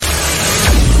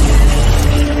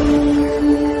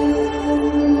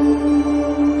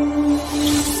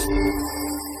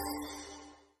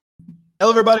Hello,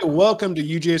 everybody. Welcome to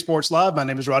UGASports Live. My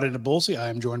name is Radi Nabulsi. I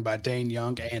am joined by Dayne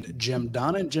Young and Jim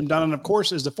Donnan. Jim Donnan, of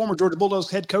course, is the former Georgia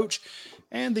Bulldogs head coach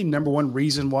and the number one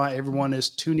reason why everyone is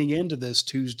tuning into this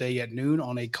Tuesday at noon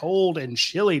on a cold and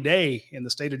chilly day in the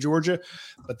state of Georgia.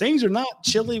 But things are not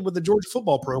chilly with the Georgia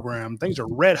football program. Things are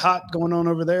red hot going on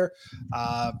over there.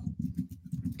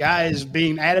 Guys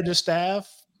being added to staff,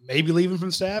 maybe leaving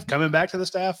from staff, coming back to the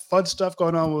staff, fun stuff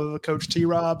going on with Coach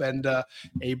T-Rob, and a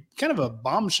kind of a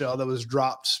bombshell that was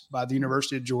dropped by the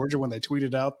University of Georgia when they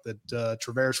tweeted out that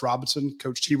Travaris Robinson,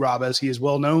 Coach T-Rob as he is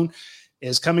well known,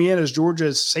 is coming in as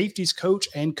Georgia's safeties coach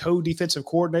and co-defensive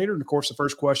coordinator. And, of course, the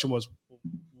first question was,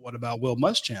 what about Will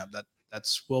Muschamp?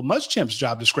 That's Will Muschamp's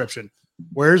job description.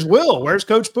 Where's Will? Where's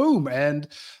Coach Boom? And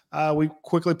we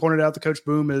quickly pointed out that Coach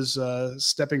Boom is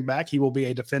stepping back. He will be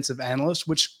a defensive analyst,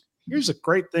 which here's a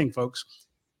great thing, folks.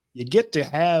 You get to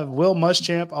have Will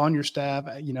Muschamp on your staff,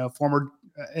 former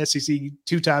SEC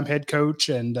two-time head coach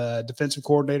and defensive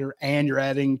coordinator, and you're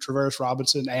adding Travaris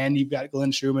Robinson, and you've got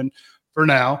Glenn Schumann for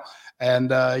now,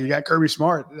 and you got Kirby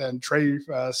Smart and Trey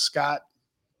Scott,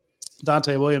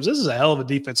 Dante Williams. This is a hell of a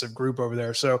defensive group over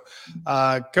there. So,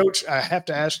 Coach, I have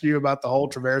to ask you about the whole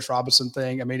Travaris Robinson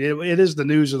thing. I mean, it is the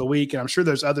news of the week, and I'm sure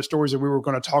there's other stories that we were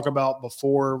going to talk about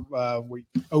before we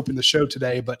opened the show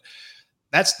today. But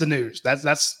that's the news.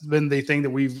 That's been the thing that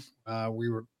we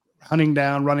were running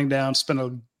down, spent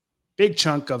a big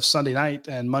chunk of Sunday night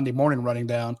and Monday morning running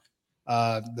down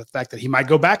the fact that he might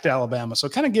go back to Alabama. So,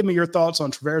 kind of give me your thoughts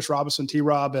on Travaris Robinson,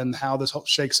 T-Rob, and how this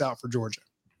shakes out for Georgia.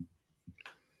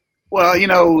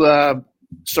 Well,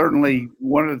 certainly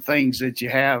one of the things that you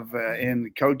have in the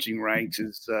coaching ranks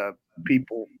is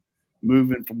people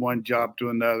moving from one job to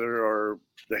another, or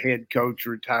the head coach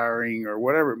retiring, or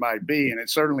whatever it might be, and it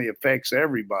certainly affects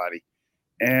everybody.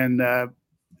 And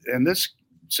this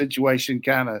situation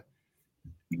kind of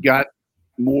got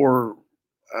more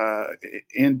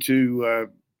into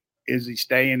is he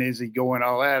staying, is he going,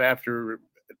 all that after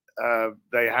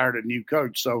they hired a new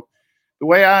coach. So the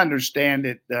way I understand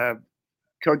it,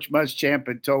 Coach Muschamp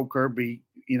had told Kirby,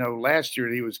 last year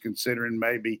he was considering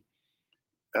maybe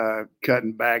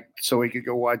cutting back so he could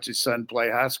go watch his son play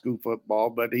high school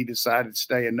football, but he decided to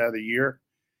stay another year.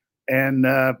 And,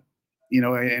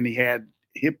 and he had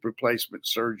hip replacement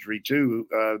surgery too,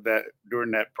 that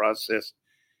during that process.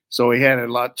 So he had a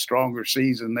lot stronger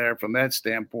season there from that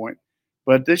standpoint.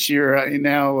 But this year,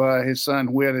 now his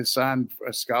son Whit has signed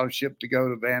a scholarship to go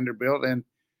to Vanderbilt, and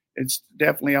it's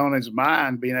definitely on his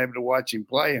mind being able to watch him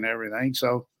play and everything.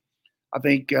 So I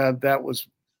think that was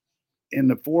in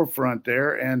the forefront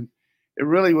there. And it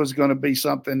really was going to be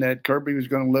something that Kirby was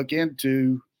going to look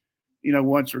into,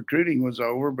 once recruiting was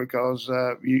over, because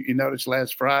you noticed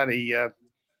last Friday,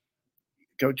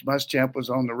 Coach Muschamp was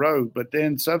on the road. But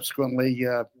then subsequently,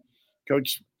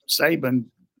 Coach Saban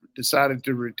decided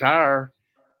to retire.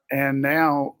 And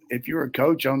now if you're a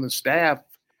coach on the staff,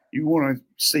 you want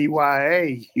to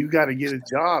CYA, you got to get a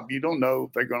job. You don't know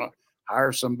if they're going to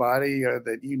hire somebody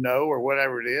that or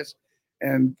whatever it is.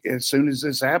 And as soon as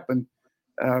this happened,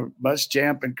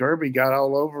 Muschamp and Kirby got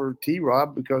all over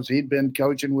T-Rob because he'd been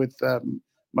coaching with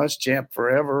Muschamp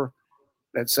forever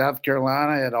at South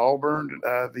Carolina, at Auburn,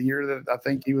 the year that I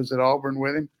think he was at Auburn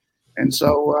with him. And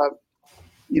so,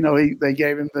 they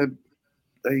gave him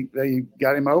they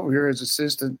got him over here as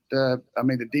assistant, the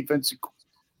defensive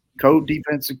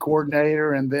co-defensive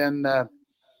coordinator, and then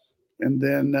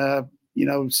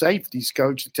safeties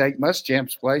coach to take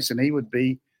Muschamp's place, and he would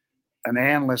be an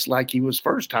analyst like he was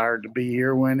first hired to be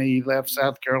here when he left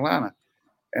South Carolina.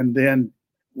 And then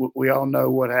we all know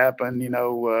what happened.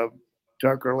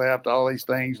 Tucker left, all these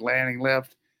things, Lanning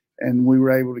left, and we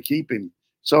were able to keep him.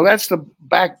 So that's the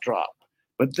backdrop.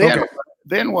 But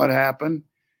then what happened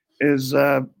is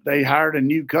they hired a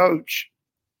new coach,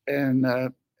 and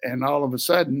all of a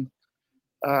sudden,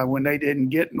 when they didn't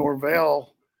get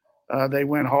Norvell, they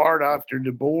went hard after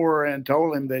DeBoer and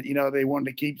told him that, they wanted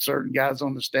to keep certain guys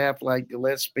on the staff, like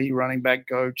Gillespie, running back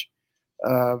coach.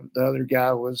 The other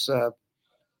guy was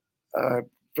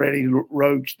Freddie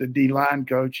Roach, the D-line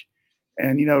coach.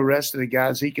 And, the rest of the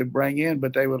guys he could bring in,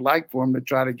 but they would like for him to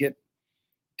try to get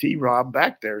T-Rob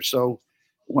back there. So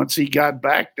once he got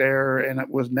back there and it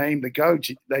was named the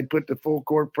coach, they put the full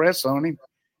court press on him.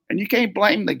 And you can't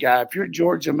blame the guy. If you're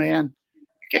Georgia, man,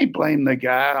 you can't blame the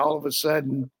guy. All of a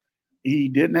sudden, he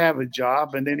didn't have a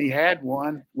job, and then he had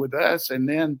one with us, and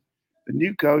then the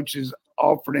new coach is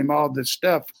offering him all this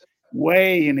stuff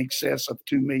way in excess of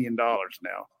 $2 million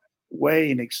now,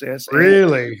 way in excess.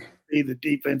 Really? Be the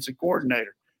defensive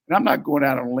coordinator. And I'm not going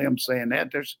out on a limb saying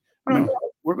that.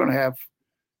 We're going to have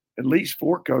at least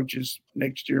 4 coaches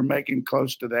next year making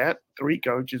close to that, 3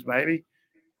 coaches maybe.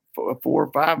 4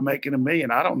 or 5 making $1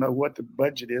 million. I don't know what the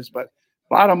budget is, but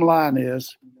bottom line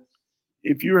is,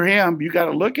 if you're him, you got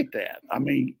to look at that. I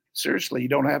mean, seriously, you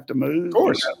don't have to move. Of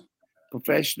course.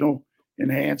 Professional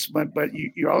enhancement, but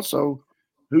you're also,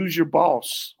 who's your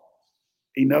boss?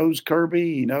 He knows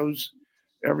Kirby. He knows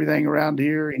everything around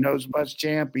here. He knows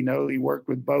Muschamp. He worked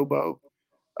with Bobo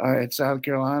at South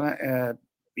Carolina.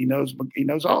 He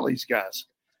knows all these guys,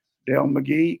 Dale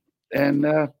McGee, and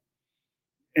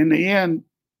in the end,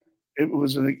 it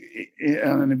was an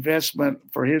investment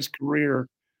for his career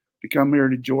to come here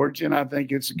to Georgia, and I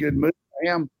think it's a good move for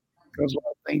him because a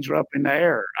lot of things are up in the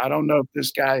air. I don't know if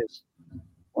this guy is.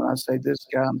 When I say this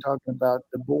guy, I'm talking about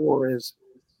DeBoer is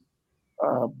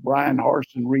Brian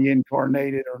Harsin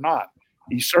reincarnated or not.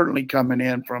 He's certainly coming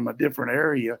in from a different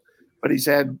area, but he's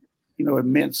had,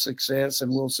 immense success,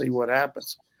 and we'll see what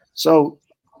happens. So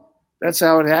that's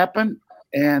how it happened.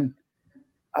 And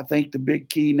I think the big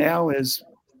key now is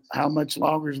how much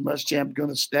longer is Muschamp going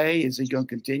to stay? Is he going to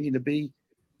continue to be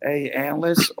an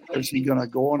analyst, or is he going to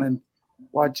go on and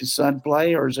watch his son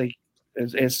play, or is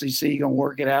SEC going to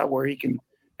work it out where he can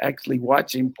actually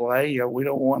watch him play? We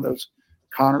don't want those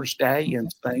Connor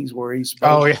Stallions things where he's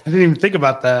I didn't even think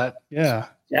about that. Yeah,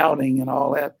 scouting and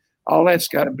all that. All that's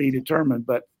got to be determined,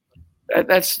 but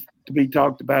that's to be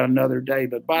talked about another day.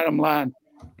 But bottom line,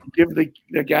 give the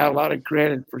guy a lot of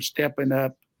credit for stepping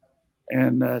up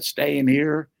and staying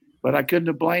here. But I couldn't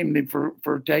have blamed him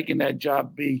for taking that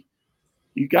job.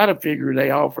 You got to figure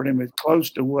they offered him as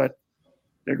close to what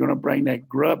they're going to bring that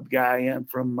Grubb guy in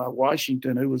from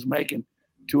Washington, who was making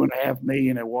 $2.5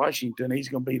 million at Washington. He's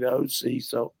going to be the OC,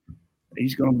 so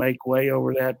he's going to make way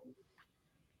over that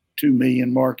 $2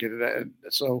 million market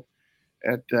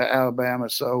at Alabama.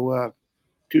 So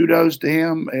kudos to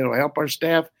him. It'll help our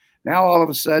staff. Now all of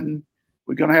a sudden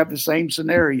we're going to have the same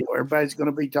scenario. Everybody's going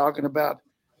to be talking about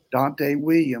Dante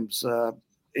Williams.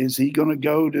 Is he going to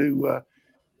go to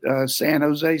San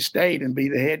Jose State and be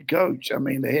the head coach? I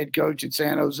mean, the head coach at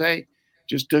San Jose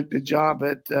just took the job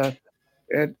at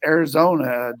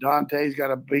Arizona. Dante's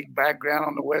got a big background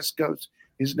on the West Coast.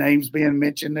 His name's being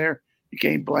mentioned there. You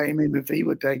can't blame him if he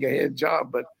would take a head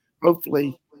job, but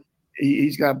hopefully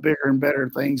he's got bigger and better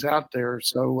things out there.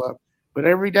 So, but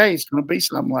every day it's going to be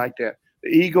something like that. The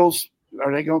Eagles,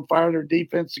 are they going to fire their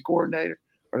defensive coordinator?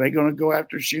 Are they going to go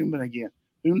after Schumann again?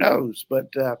 Who knows? But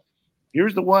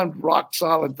here's the one rock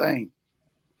solid thing.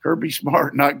 Kirby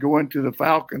Smart not going to the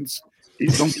Falcons.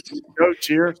 He's going to be the coach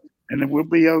here, and then we'll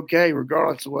be okay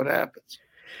regardless of what happens.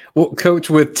 Well, Coach,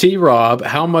 with T-Rob,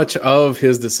 how much of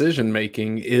his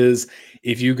decision-making is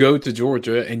if you go to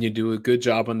Georgia and you do a good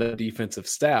job on the defensive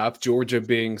staff, Georgia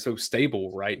being so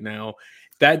stable right now,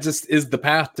 that just is the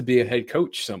path to be a head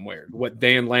coach somewhere. What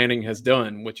Dan Lanning has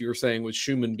done, what you're saying with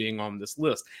Schumann being on this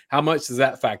list, how much does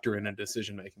that factor in a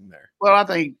decision-making there? Well, I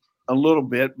think a little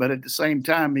bit, but at the same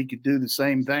time, he could do the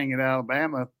same thing at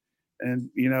Alabama. And,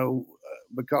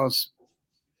 because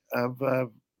of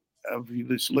you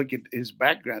just look at his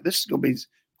background. This is going to be his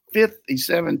fifth, he's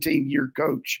 17-year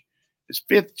coach, his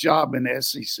fifth job in the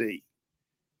SEC.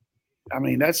 I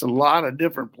mean, that's a lot of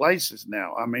different places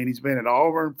now. I mean, he's been at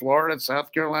Auburn, Florida,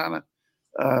 South Carolina,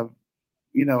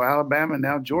 Alabama,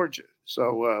 now Georgia.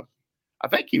 So I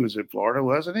think he was in Florida,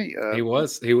 wasn't he? He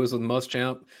was with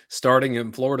Muschamp starting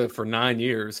in Florida for 9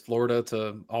 years, Florida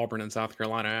to Auburn and South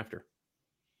Carolina after.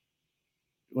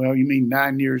 Well, you mean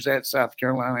 9 years at South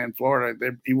Carolina and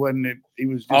Florida? He wasn't. He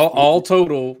was just all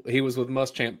total. He was with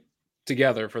Muschamp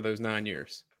together for those 9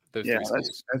 years. That's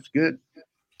good.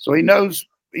 So he knows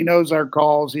our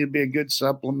calls. He'd be a good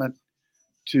supplement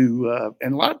to.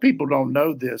 And a lot of people don't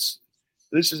know this.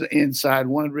 This is an inside.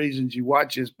 One of the reasons you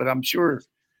watch this, but I'm sure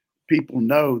people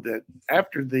know that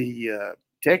after the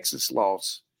Texas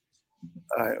loss,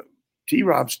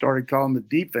 T-Rob started calling the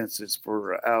defenses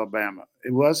for Alabama.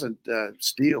 It wasn't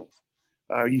Steele.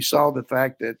 You saw the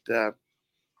fact that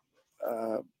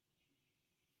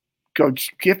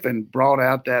Coach Kiffin brought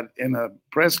out that in a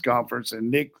press conference,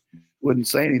 and Nick wouldn't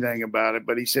say anything about it,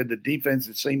 but he said the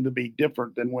defenses seemed to be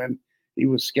different than when he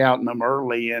was scouting them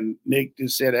early, and Nick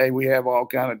just said, hey, we have all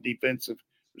kind of defensive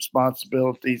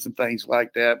responsibilities and things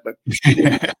like that, but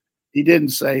he didn't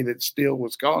say that Steele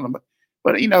was calling them.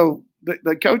 But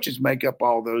the coaches make up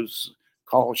all those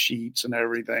call sheets and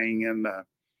everything, and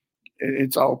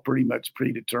it's all pretty much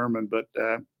predetermined. But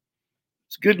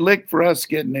it's a good lick for us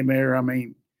getting him there. I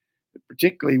mean,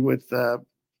 particularly with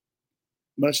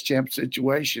Muschamp's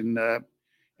situation.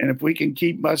 And if we can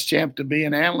keep Muschamp to be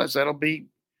an analyst, that'll be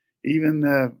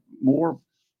even more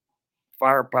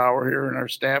firepower here in our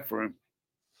staff room.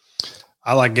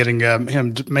 I like getting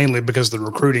him mainly because of the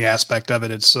recruiting aspect of it.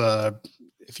 It's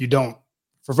if you don't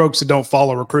for folks that don't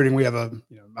follow recruiting, we have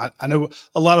I know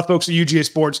a lot of folks at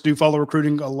UGASports do follow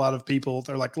recruiting. A lot of people,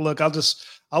 they're like, look,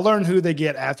 I'll learn who they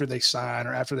get after they sign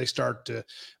or after they start to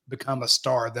become a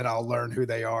star. Then I'll learn who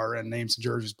they are and names and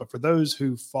jerseys. But for those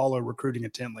who follow recruiting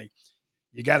intently,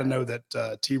 you got to know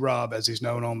that T-Rob, as he's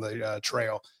known on the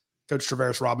trail, Coach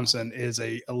Travaris Robinson is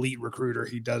a elite recruiter.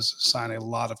 He does sign a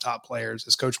lot of top players.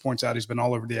 As Coach points out, he's been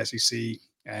all over the SEC,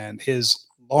 and his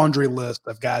laundry list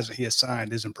of guys that he has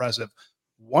signed is impressive.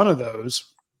 One of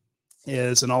those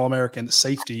is an All-American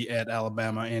safety at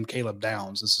Alabama, and Caleb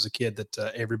Downs. This is a kid that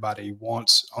everybody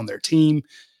wants on their team,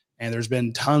 and there's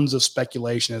been tons of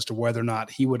speculation as to whether or not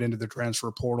he would enter the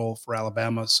transfer portal for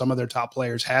Alabama. Some of their top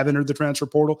players have entered the transfer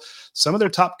portal. Some of their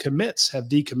top commits have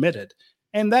decommitted.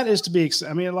 And that is to be –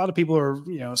 I mean, a lot of people are,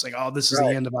 saying, oh, this is the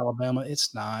end of Alabama.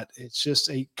 It's not. It's just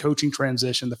a coaching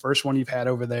transition, the first one you've had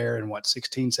over there in,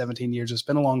 16, 17 years. It's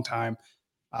been a long time.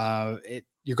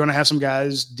 You're going to have some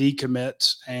guys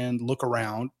decommit and look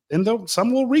around, and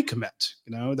some will recommit.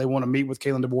 They want to meet with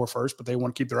Kalen DeBoer first, but they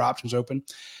want to keep their options open.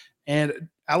 And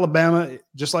Alabama,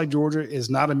 just like Georgia, is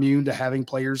not immune to having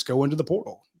players go into the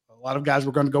portal. A lot of guys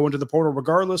were going to go into the portal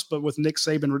regardless, but with Nick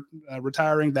Saban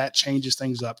retiring, that changes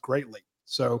things up greatly.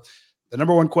 So the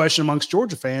number one question amongst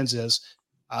Georgia fans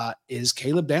is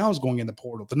Caleb Downs going in the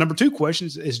portal? The number two question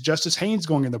is Justice Haynes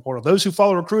going in the portal? Those who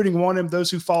follow recruiting want him. Those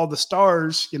who follow the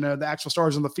stars, the actual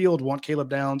stars on the field, want Caleb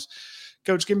Downs.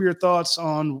 Coach, give me your thoughts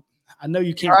on – I know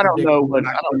you can't – I don't know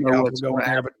what's going to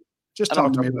happen. But just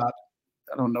talk to me about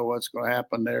it. I don't know what's going to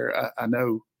happen there. I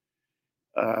know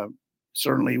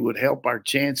certainly would help our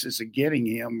chances of getting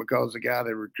him because the guy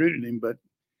that recruited him. But,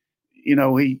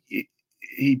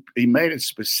 he made a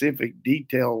specific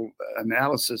detailed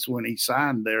analysis when he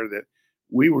signed there that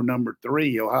we were number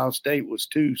 3, Ohio State was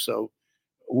 2. So,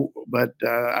 but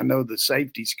I know the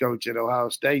safeties coach at Ohio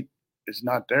State is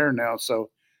not there now. So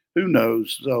who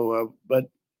knows? So, but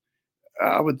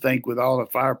I would think with all the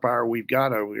firepower we've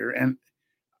got over here, and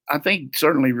I think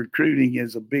certainly recruiting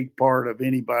is a big part of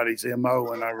anybody's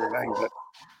MO and everything.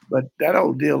 But that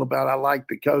old deal about I like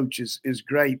the coach is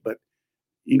great, but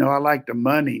I like the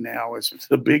money now is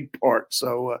the big part.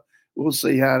 So we'll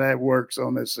see how that works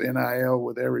on this NIL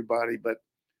with everybody. But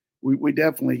we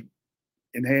definitely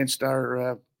enhanced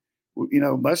our,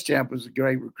 Muschamp was a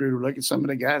great recruiter. Look at some of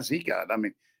the guys he got. I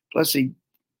mean, plus he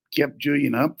kept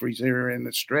Julian Humphreys here in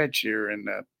the stretch here. And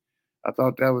I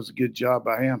thought that was a good job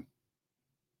by him.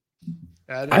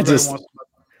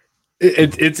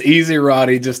 It's easy,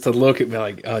 Roddy, just to look at me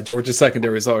like Georgia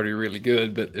secondary is already really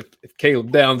good, but if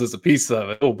Caleb Downs is a piece of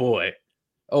it, oh boy,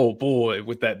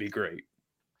 would that be great?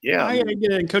 Yeah,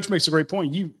 and Coach makes a great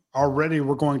point. You already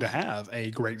were going to have a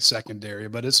great secondary,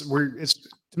 but it's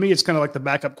to me it's kind of like the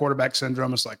backup quarterback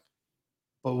syndrome. It's like,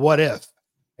 but what if?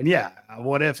 And yeah,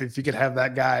 what if you could have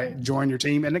that guy join your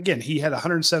team? And again, he had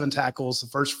 107 tackles, the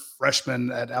first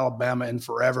freshman at Alabama in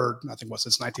forever. I think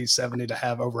since 1970 to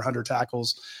have over 100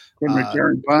 tackles. And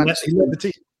return punts. He led the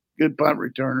team. Good punt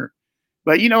returner.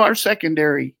 But, our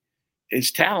secondary,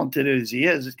 as talented as he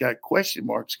is, it's got question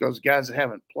marks because guys that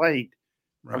haven't played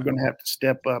are going to have to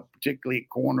step up, particularly at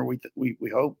corner. We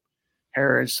hope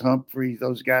Harris, Humphrey,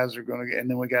 those guys are going to – and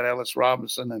then we got Ellis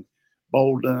Robinson and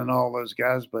Bolden and all those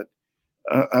guys. But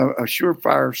a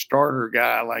surefire starter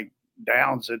guy like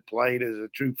Downs that played as a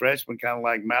true freshman, kind of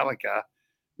like Malachi,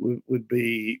 would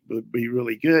be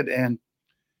really good. And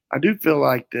I do feel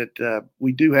like that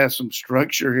we do have some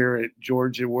structure here at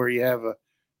Georgia where you have a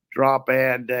drop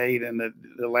ad date and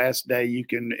the last day you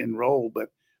can enroll. But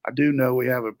I do know we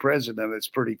have a president that's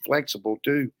pretty flexible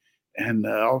too. And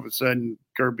all of a sudden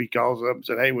Kirby calls up and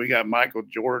said, hey, we got Michael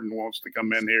Jordan wants to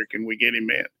come in here. Can we get him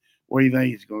in? What do you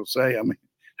think he's going to say? I mean,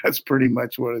 that's pretty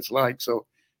much what it's like. So,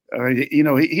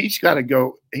 he's got to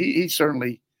go. He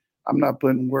certainly – I'm not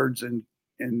putting words in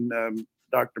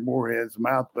Dr. Moorhead's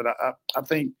mouth, but I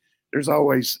think there's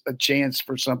always a chance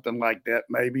for something like that.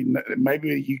 Maybe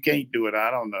you can't do it.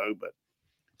 I don't know, but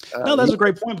no, that's a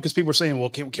great point because people are saying, well,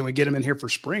 can we get him in here for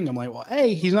spring? I'm like, well,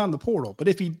 hey, he's not in the portal, but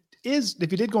if he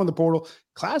did go in the portal,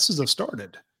 classes have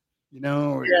started.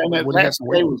 Yeah, and that last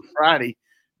day was Friday,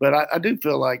 but I do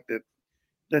feel like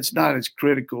that's not as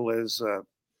critical as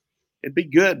it'd be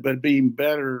good, but it'd be even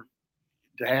better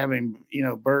to have him,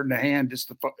 bird in the hand, just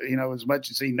to, as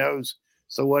much as he knows.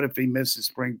 So what if he misses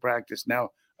spring practice?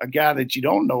 Now, a guy that you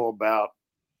don't know about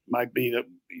might be that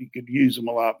you could use him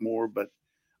a lot more. But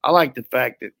I like the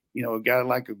fact that, a guy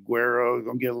like Aguero is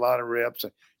going to get a lot of reps.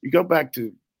 You go back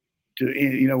to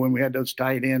when we had those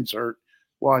tight ends hurt,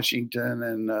 Washington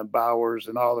and Bowers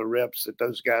and all the reps that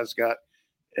those guys got,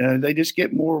 they just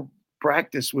get more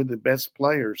practice with the best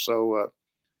players. So,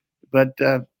 but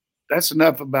that's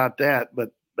enough about that. But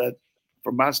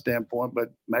from my standpoint,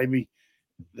 but maybe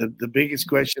the biggest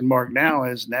question mark now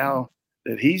is now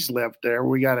that he's left there,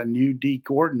 we got a new D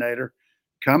coordinator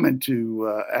coming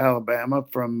to Alabama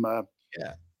from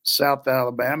South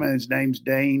Alabama. His name's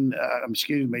Kane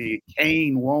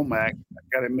Womack. I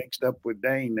got it mixed up with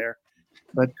Dayne there,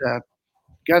 but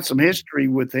got some history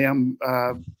with him.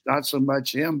 Not so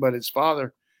much him, but his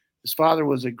father. His father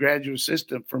was a graduate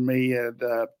assistant for me at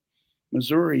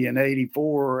Missouri in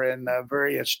 '84, and a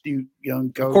very astute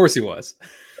young coach. Of course, he was,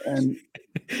 and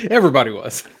everybody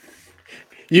was.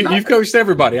 You've coached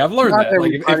everybody. I've learned that.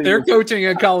 Like, if they're coaching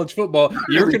in college football,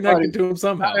 you're connected to them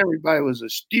somehow. Not everybody was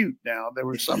astute. Now there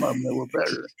were some of them that were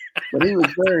better, but he was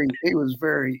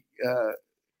very,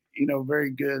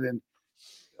 very good. And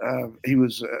he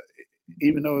was,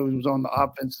 even though he was on the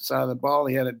offensive side of the ball,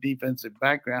 he had a defensive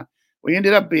background. We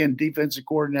ended up being defensive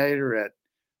coordinator at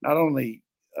not only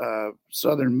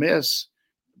Southern Miss,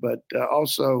 but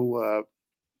also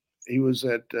he was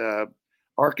at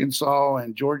Arkansas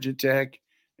and Georgia Tech.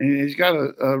 And he's got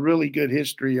a really good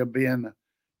history of being a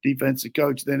defensive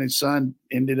coach. Then his son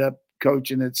ended up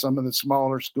coaching at some of the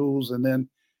smaller schools, and then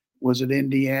was at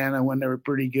Indiana when they were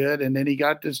pretty good. And then he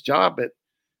got this job at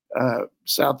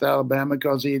South Alabama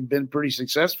because he had been pretty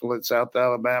successful at South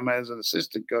Alabama as an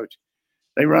assistant coach.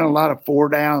 They run a lot of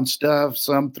 4-down stuff,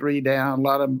 some 3-down, a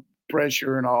lot of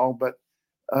pressure and all. But,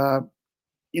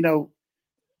 you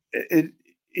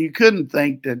couldn't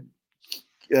think that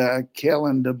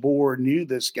Kellen DeBoer knew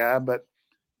this guy, but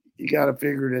you got to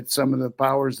figure that some of the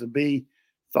powers that be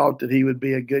thought that he would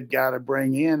be a good guy to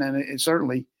bring in. And it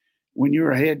certainly, when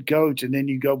you're a head coach and then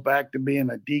you go back to being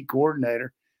a D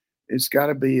coordinator, it's got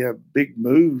to be a big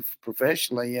move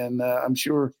professionally. And I'm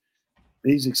sure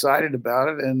he's excited about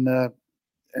it. And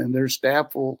their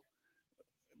staff will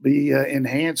be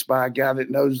enhanced by a guy that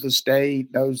knows the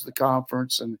state, knows the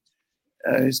conference, and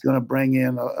is going to bring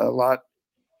in a lot,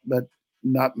 but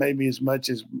not maybe as much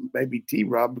as maybe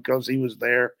T-Rob, because he was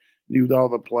there, knew all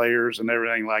the players and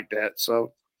everything like that.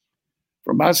 So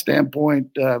from my standpoint,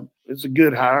 it's a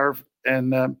good hire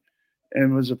and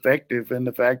was effective in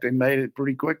the fact they made it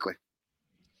pretty quickly.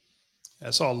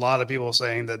 I saw a lot of people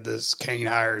saying that this Kane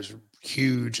hire is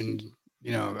huge and,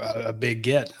 a big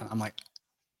get. I'm like,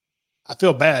 I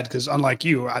feel bad because unlike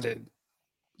you,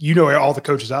 all the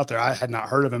coaches out there, I had not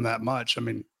heard of him that much. I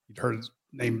mean, you'd heard his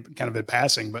name kind of in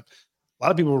passing, but a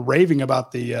lot of people were raving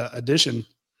about the addition,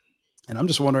 and I'm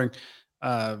just wondering.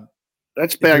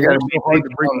 That's bad.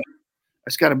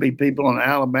 That's got to be people on the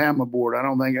Alabama board. I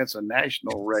don't think that's a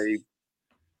national rave.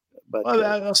 But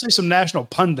I'll say some national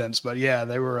pundits, but yeah,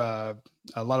 they were a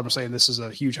lot of them saying this is a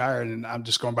huge hire, and I'm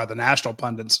just going by the national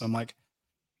pundits. And I'm like,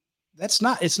 it's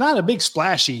not a big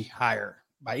splashy hire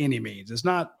by any means. It's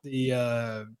not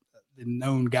the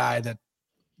known guy that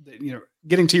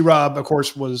getting T-Rob, of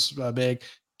course, was big.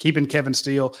 Keeping Kevin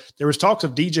Steele. There was talks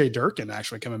of DJ Durkin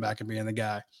actually coming back and being the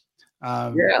guy.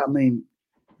 I mean,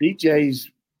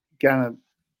 DJ's kind of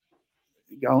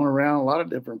going around a lot of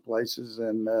different places,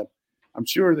 and I'm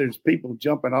sure there's people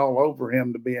jumping all over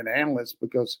him to be an analyst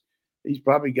because he's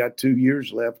probably got 2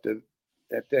 years left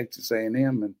at Texas A&M,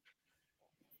 and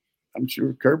I'm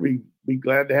sure Kirby be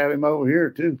glad to have him over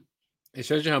here too. It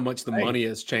shows you how much the money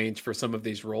has changed for some of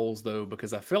these roles, though,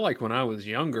 because I feel like when I was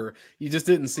younger, you just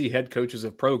didn't see head coaches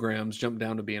of programs jump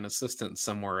down to be an assistant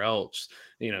somewhere else.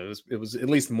 It was at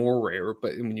least more rare.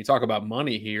 But when you talk about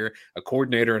money here, a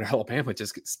coordinator at Alabama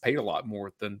just gets paid a lot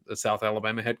more than the South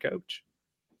Alabama head coach.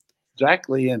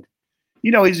 Exactly. And,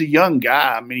 he's a young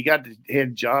guy. I mean, he got the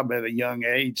head job at a young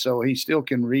age, so he still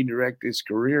can redirect his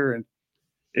career. And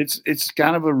it's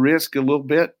kind of a risk a little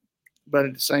bit, but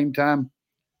at the same time,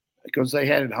 because they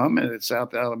had it humming at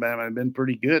South Alabama, had been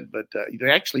pretty good. But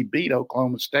they actually beat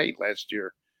Oklahoma State last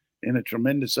year in a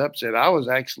tremendous upset. I was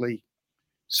actually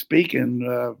speaking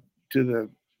to the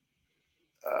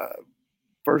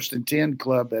First and 10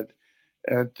 club at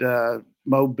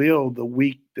Mobile the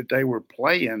week that they were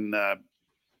playing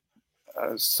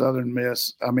Oklahoma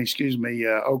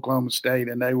State,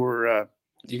 and they were.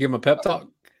 You give them a pep talk?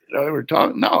 They were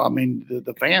talking. No, I mean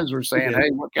the fans were saying,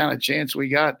 "Hey, what kind of chance we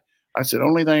got?" I said,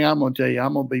 only thing I'm going to tell you,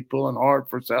 I'm going to be pulling hard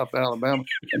for South Alabama.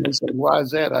 And they said, why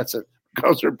is that? I said,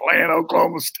 because they're playing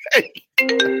Oklahoma State.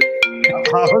 I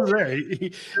was there.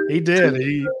 He did.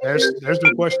 There's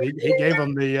the question. He gave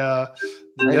them the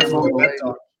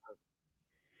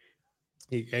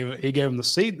He gave him the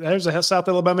seat. There's a South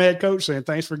Alabama head coach saying,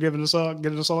 thanks for getting us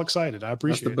all excited. I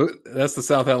appreciate it. That's the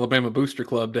South Alabama Booster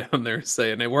Club down there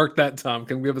saying, they worked that time.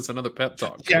 Can you give us another pep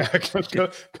talk? Yeah,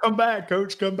 come back,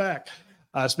 coach. Come back.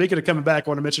 Speaking of coming back, I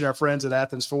want to mention our friends at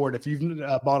Athens Ford. If you've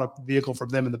bought a vehicle from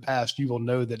them in the past, you will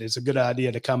know that it's a good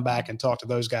idea to come back and talk to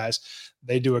those guys.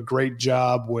 They do a great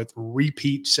job with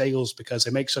repeat sales because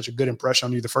they make such a good impression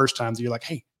on you the first time that you're like,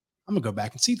 hey, I'm going to go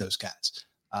back and see those guys.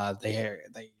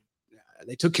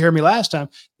 They took care of me last time.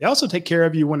 They also take care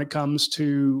of you when it comes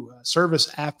to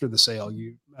service after the sale.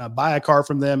 You buy a car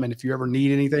from them, and if you ever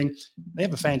need anything, they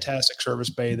have a fantastic service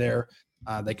bay there.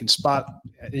 They can spot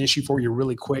an issue for you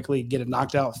really quickly, get it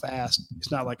knocked out fast. It's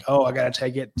not like, oh, I got to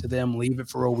take it to them, leave it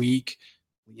for a week,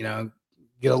 get a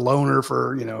loaner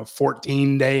for,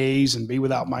 14 days and be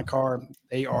without my car.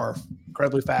 They are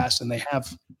incredibly fast, and they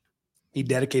have a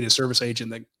dedicated service agent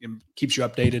that keeps you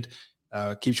updated,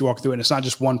 keeps you walking through it. And it's not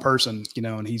just one person,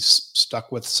 and he's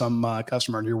stuck with some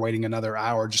customer and you're waiting another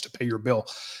hour just to pay your bill.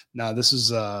 No, this is,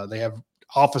 they have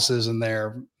offices in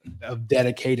there of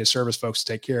dedicated service folks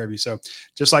to take care of you. So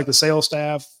just like the sales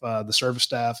staff, the service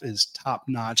staff is top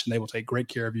notch, and they will take great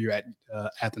care of you at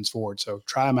Athens Ford. So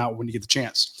try them out when you get the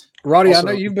chance. Roddy, also,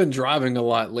 I know you've been driving a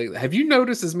lot lately. Have you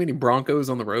noticed as many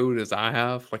Broncos on the road as I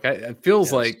have? Like, it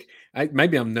feels like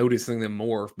maybe I'm noticing them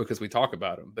more because we talk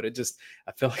about them, but I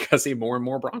feel like I see more and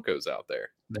more Broncos out there.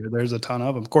 There's a ton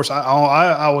of them. Of course, I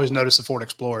always notice the Ford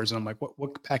Explorers, and I'm like,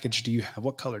 what package do you have?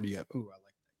 What color do you have? Ooh, I like that.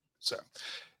 So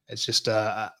it's just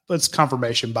it's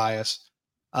confirmation bias.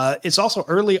 It's also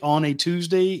early on a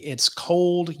Tuesday. It's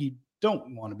cold. You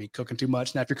don't want to be cooking too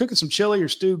much. Now, if you're cooking some chili or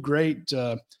stew, great.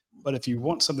 But if you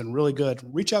want something really good,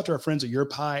 reach out to our friends at Your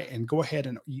Pie and go ahead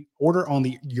and order on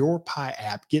the Your Pie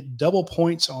app. Get double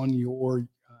points on your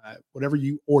whatever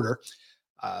you order.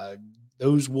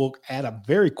 Those will add up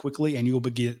very quickly, and you'll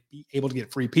be able to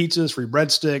get free pizzas, free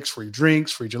breadsticks, free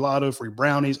drinks, free gelato, free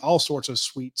brownies, all sorts of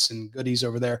sweets and goodies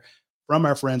over there from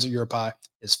our friends at Your Pie.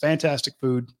 It's fantastic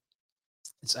food.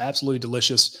 It's absolutely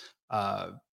delicious.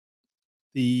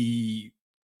 The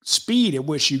speed at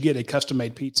which you get a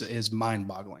custom-made pizza is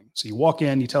mind-boggling. So you walk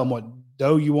in, you tell them what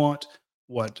dough you want,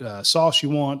 what sauce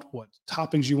you want, what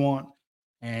toppings you want,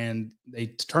 and they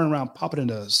turn around, pop it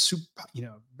into a soup,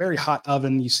 very hot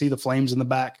oven. You see the flames in the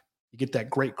back. You get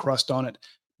that great crust on it.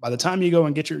 By the time you go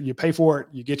and you pay for it,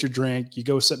 you get your drink, you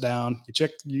go sit down, you check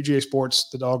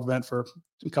UGASports, the dog event, for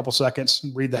a couple seconds,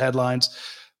 read the headlines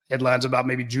about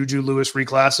maybe Juju Lewis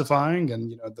reclassifying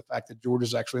and, the fact that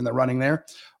Georgia's actually in the running there.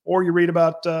 Or you read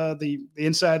about the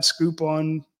inside scoop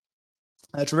on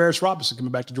Travaris Robinson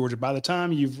coming back to Georgia. By the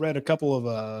time you've read a couple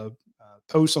of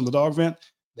posts on the dog event,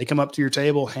 they come up to your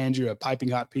table, hand you a piping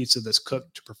hot pizza that's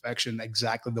cooked to perfection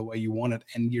exactly the way you want it.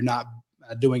 And you're not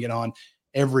doing it on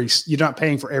you're not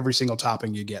paying for every single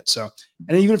topping you get. So,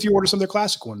 and even if you order some of their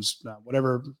classic ones,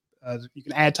 whatever, you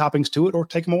can add toppings to it or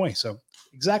take them away. So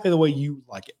exactly the way you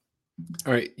like it.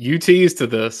 All right. You tease to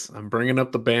this. I'm bringing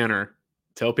up the banner.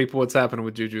 Tell people what's happening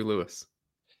with Juju Lewis.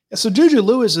 Yeah, so Juju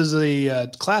Lewis is a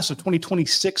class of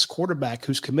 2026 quarterback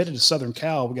who's committed to Southern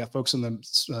Cal. We got folks in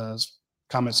the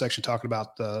comment section talking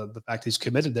about the fact he's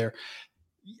committed there.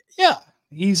 Yeah,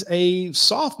 he's a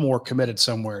sophomore committed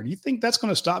somewhere. Do you think that's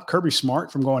going to stop Kirby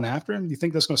Smart from going after him? Do you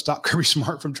think that's going to stop Kirby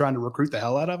Smart from trying to recruit the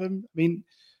hell out of him? I mean,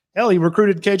 hell, he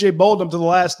recruited KJ Bolden up to the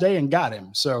last day and got him.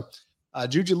 So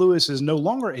Juju Lewis is no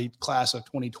longer a class of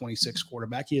 2026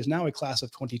 quarterback. He is now a class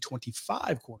of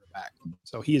 2025 quarterback.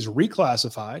 So he is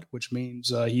reclassified, which means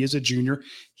he is a junior.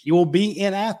 He will be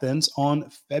in Athens on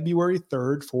February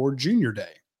 3rd for Junior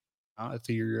Day. If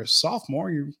you're a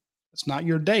sophomore, it's not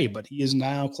your day, but he is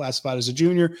now classified as a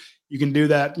junior. You can do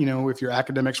that, if your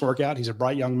academics work out. He's a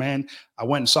bright young man. I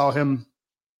went and saw him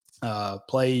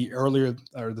play earlier,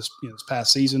 or this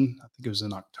past season. I think it was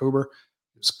in October.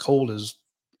 It was cold as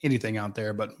anything out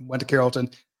there, but went to Carrollton.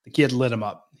 The kid lit him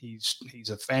up. He's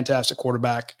a fantastic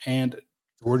quarterback, and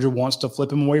Georgia wants to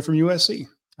flip him away from USC.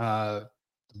 The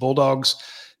Bulldogs,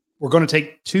 we're going to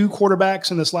take two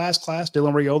quarterbacks in this last class,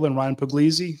 Dylan Raiola and Ryan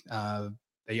Puglisi.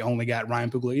 They only got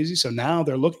Ryan Puglisi, so now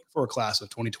they're looking for a class of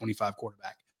 2025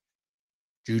 quarterback.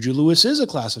 Juju Lewis is a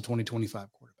class of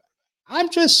 2025 quarterback. I'm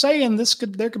just saying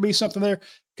there could be something there.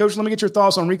 Coach, let me get your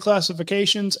thoughts on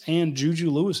reclassifications and Juju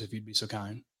Lewis, if you'd be so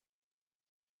kind.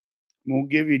 I'm going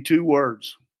to give you 2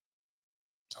 words.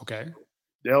 Okay.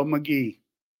 Del McGee.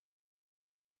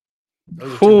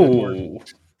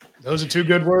 Those are 2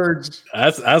 good words.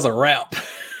 That's a wrap.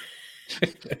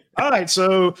 All right,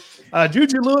 so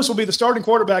Juju Lewis will be the starting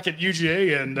quarterback at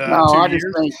UGA, and I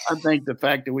think the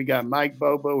fact that we got Mike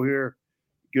Bobo here,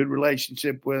 good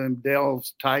relationship with him,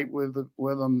 Dell's tight with him.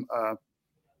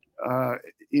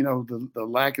 The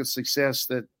lack of success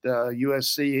that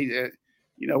USC,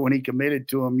 when he committed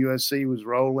to him, USC was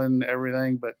rolling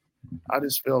everything. But I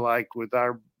just feel like with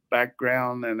our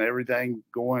background and everything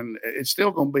going, it's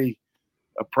still going to be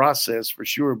a process for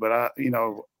sure. But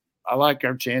I like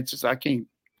our chances. I can't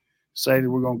say that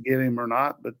we're going to get him or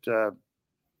not, but I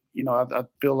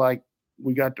feel like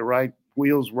we got the right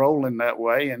wheels rolling that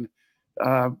way. And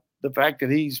the fact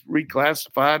that he's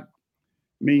reclassified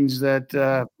means that,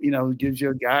 it gives you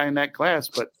a guy in that class.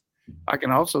 But I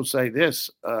can also say this,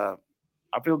 I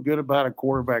feel good about a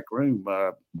quarterback room.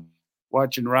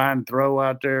 Watching Ryan throw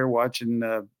out there, watching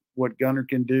what Gunner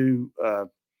can do,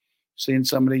 seeing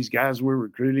some of these guys we're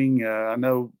recruiting. I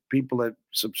know people that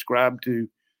subscribe to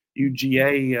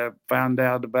UGA found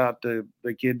out about the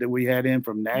kid that we had in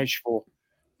from Nashville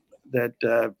that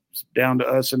down to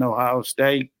us in Ohio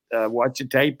State. Watch the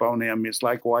tape on him. It's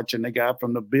like watching the guy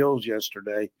from the Bills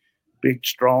yesterday. Big,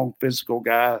 strong, physical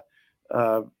guy.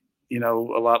 A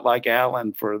lot like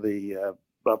Allen for the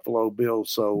Buffalo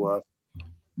Bills. So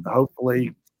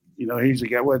hopefully, he's a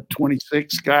guy,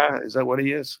 26 guy? Is that what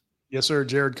he is? Yes, sir.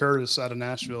 Jared Curtis out of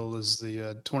Nashville is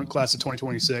the class of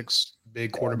 2026,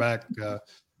 big quarterback.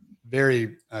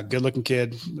 Very good-looking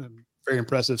kid. Very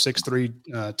impressive,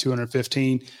 6'3",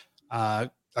 215.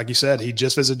 Like you said, he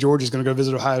just visited Georgia. He's going to go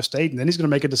visit Ohio State, and then he's going to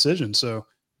make a decision. So,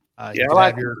 I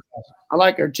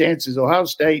like our chances. Ohio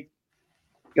State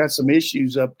got some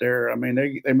issues up there. I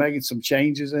mean, they're making some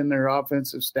changes in their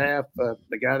offensive staff. The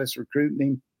guy that's recruiting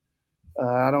him,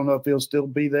 I don't know if he'll still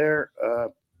be there.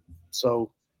 So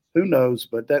who knows?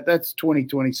 But that's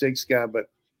 2026 guy. But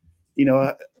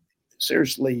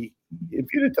seriously, if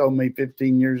you'd have told me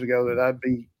 15 years ago that I'd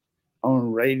be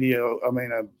on radio, a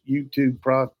YouTube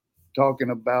talking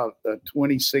about a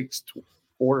 26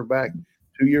 quarterback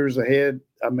 2 years ahead,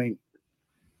 but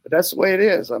that's the way it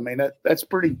is. That's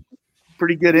pretty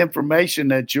good information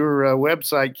that your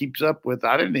website keeps up with.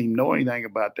 I didn't even know anything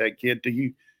about that kid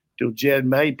till Jed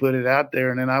May put it out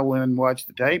there, and then I went and watched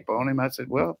the tape on him. I said,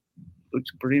 well,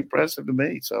 looks pretty impressive to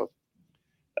me. So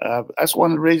that's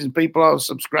one of the reasons people always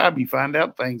subscribe. You find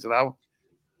out things that I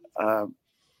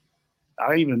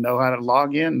don't even know how to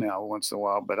log in now once in a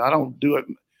while, but I don't do it.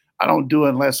 I don't do it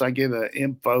unless I get an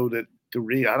info to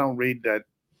read. I don't read that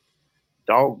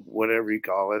dog, whatever you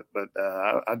call it, but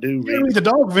I do read the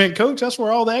dog vent, Coach. That's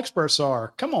where all the experts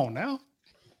are. Come on now.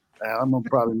 I'm gonna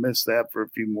probably miss that for a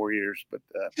few more years, but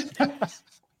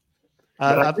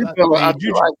I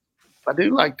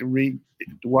do like to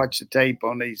watch the tape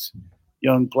on these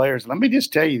young players. Let me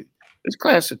just tell you, this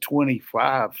class of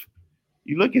 25.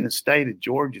 You look in the state of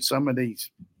Georgia, some of these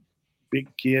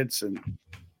big kids, and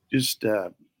just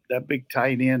that big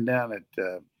tight end down at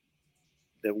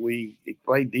he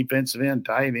played defensive end,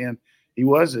 tight end. He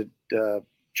was at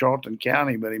Charlton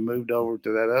County, but he moved over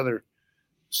to that other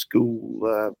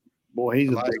school. Boy,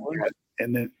 he's a big guy.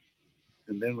 And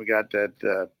then we got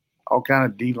that all kind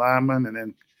of D linemen, and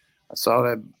then I saw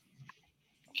that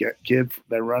kid,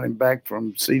 that running back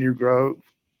from Cedar Grove.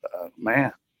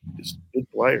 Man, just good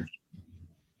players.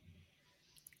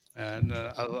 And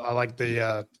I like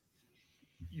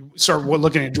you start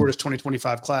looking at Georgia's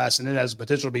 2025 class, and it has the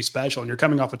potential to be special. And you're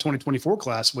coming off a 2024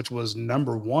 class, which was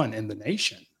 #1 in the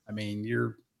nation.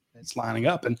 It's lining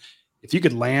up. And if you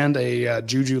could land a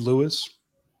Juju Lewis,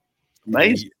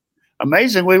 amazing.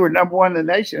 We were #1 in the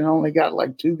nation and only got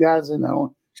like 2 guys in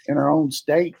our own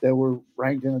state that were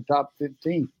ranked in the top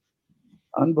 15.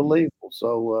 Unbelievable.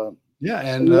 So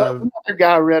and another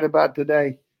guy I read about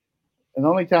today. And the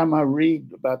only time I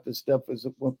read about this stuff is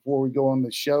before we go on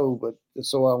the show, but just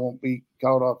so I won't be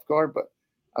caught off guard. But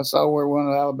I saw where one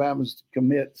of Alabama's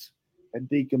commits had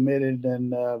decommitted,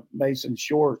 and Mason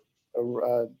Short,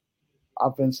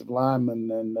 offensive lineman,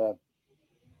 and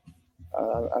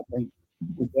I think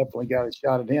we definitely got a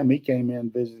shot at him. He came in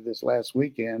and visited this last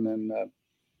weekend, and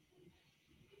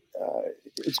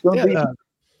it's going to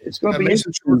be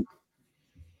Mason Short.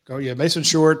 Oh, yeah. Mason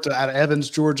Short out of Evans,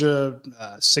 Georgia,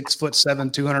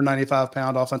 6'7",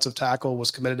 295-pound offensive tackle,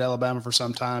 was committed to Alabama for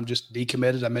some time, just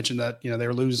decommitted. I mentioned that, they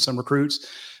were losing some recruits.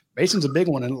 Mason's a big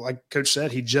one. And like Coach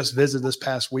said, he just visited this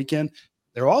past weekend.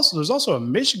 There's also a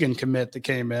Michigan commit that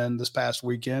came in this past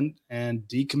weekend and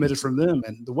decommitted from them.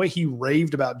 And the way he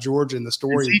raved about Georgia in the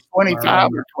story. Is he 25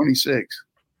 or 26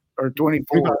 or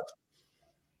 24?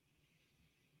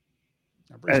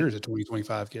 I'm pretty sure he's a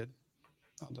 2025 kid.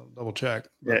 I'll double check.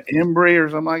 Yeah, Embry or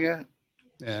something like that.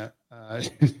 Yeah,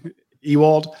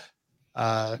 Ewald.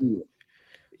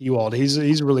 Ewald. He's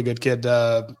a really good kid.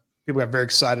 People got very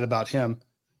excited about him.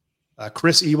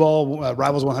 Chris Ewald,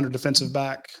 Rivals 100 defensive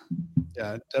back.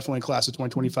 Yeah, definitely class of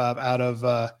 2025 out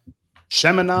of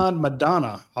Chaminade,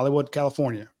 Madonna, Hollywood,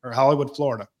 California, or Hollywood,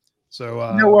 Florida. So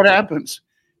you know what happens?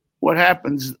 What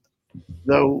happens,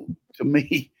 though, to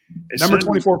me? Number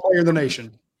 24 player in the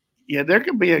nation. Yeah, there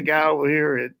could be a guy over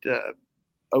here at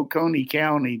Oconee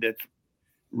County that's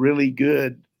really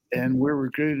good, and we're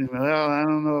recruiting. Well, I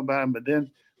don't know about him, but then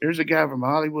there's a guy from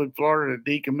Hollywood, Florida that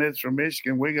decommits from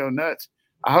Michigan. We go nuts.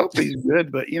 I hope he's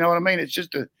good, but you know what I mean? It's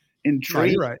just an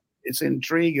intrigue. No, you're right. It's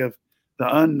intrigue of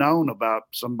the unknown about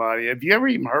somebody. Have you ever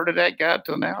even heard of that guy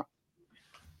till now?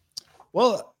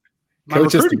 Well, my Coach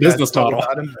is the recruiting guys business talk model.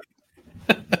 about him.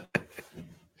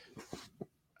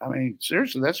 I mean,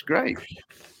 seriously, that's great.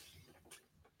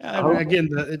 I mean, again,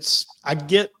 I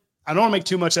don't want to make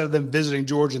too much out of them visiting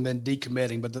Georgia and then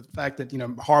decommitting, but the fact that,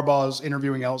 Harbaugh is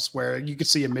interviewing elsewhere, you could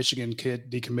see a Michigan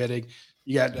kid decommitting.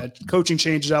 You got coaching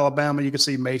changes at Alabama. You could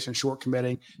see Mason Short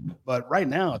committing. But right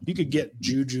now, if you could get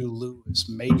Juju Lewis,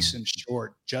 Mason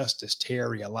Short, Justice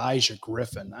Terry, Elijah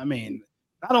Griffin, I mean,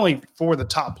 not only for the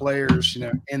top players,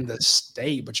 in the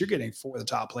state, but you're getting for the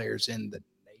top players in the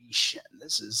nation.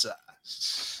 This is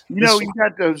you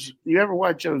got those. You ever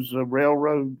watch those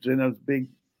railroads and those big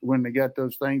when they got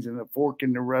those things in the fork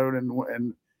in the road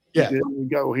and you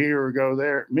go here or go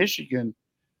there. Michigan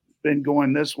been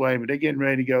going this way, but they're getting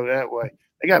ready to go that way.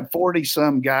 They got 40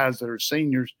 some guys that are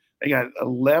seniors. They got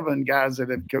 11 guys that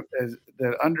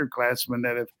the underclassmen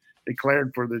that have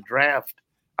declared for the draft.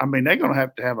 I mean, they're going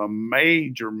to have a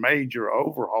major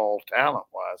overhaul talent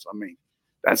wise. I mean,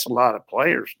 that's a lot of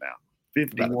players now.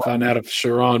 51. Find out if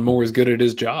Sharon Moore is good at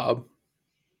his job.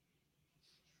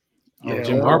 Yeah,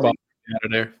 Jim Harbaugh out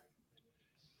of there.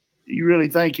 You really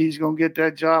think he's going to get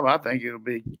that job? I think it'll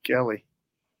be Kelly.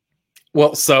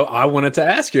 Well, so I wanted to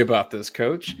ask you about this,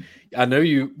 Coach. I know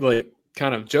you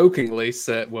kind of jokingly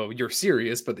said, well, you're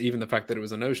serious, but even the fact that it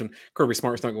was a notion, Kirby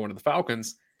Smart's not going to the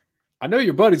Falcons. I know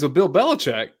you're buddies with Bill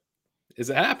Belichick. Is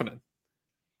it happening?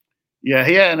 Yeah,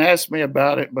 he hadn't asked me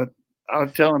about it, but I'll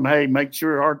tell him, hey, make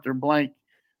sure Arthur Blank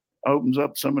opens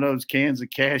up some of those cans of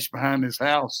cash behind his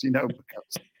house,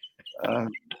 because I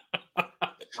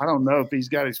don't know if he's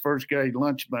got his first grade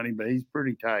lunch money, but he's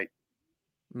pretty tight.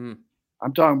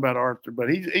 I'm talking about Arthur, but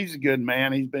he's a good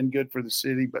man. He's been good for the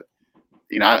city. But,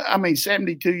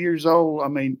 72 years old. I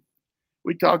mean,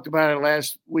 we talked about it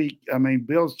last week. I mean,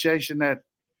 Bill's chasing that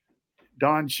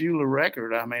Don Shula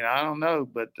record. I mean, I don't know,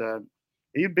 but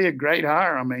he'd be a great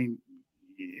hire. I mean,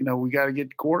 we got to get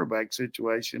the quarterback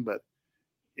situation, but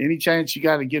any chance you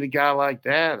got to get a guy like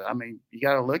that, I mean, you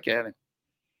got to look at him.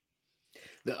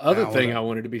 The other thing I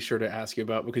wanted to be sure to ask you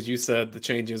about, because you said the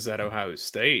changes at Ohio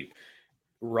State,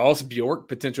 Ross Bjork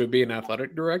potentially being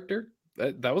athletic director.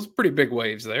 That was pretty big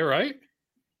waves there, right?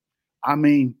 I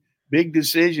mean, big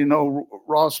decision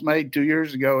Ross made 2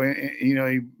 years ago. And,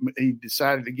 he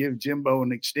decided to give Jimbo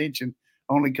an extension,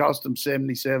 only cost him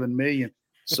 $77 million.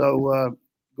 So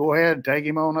go ahead, take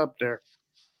him on up there.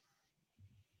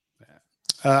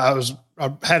 I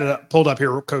had it pulled up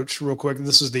here, Coach, real quick.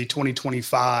 This is the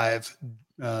 2025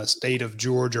 State of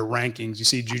Georgia rankings. You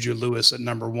see Juju Lewis at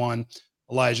number 1,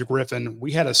 Elijah Griffin.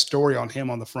 We had a story on him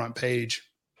on the front page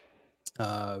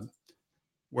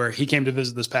where he came to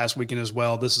visit this past weekend as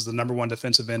well. This is the number 1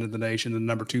 defensive end in the nation, the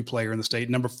number 2 player in the state,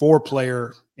 number 4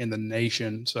 player in the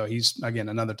nation. So he's, again,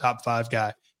 another top 5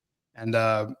 guy. And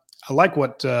I like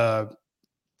what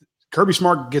Kirby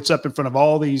Smart gets up in front of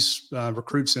all these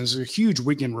recruits. And it's a huge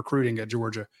weekend recruiting at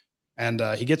Georgia. And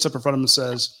he gets up in front of them and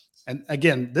says, and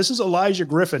again, this is Elijah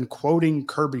Griffin quoting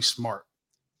Kirby Smart.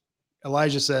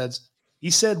 Elijah says,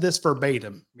 he said this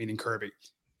verbatim, meaning Kirby.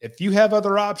 If you have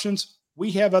other options,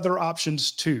 we have other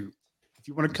options too. If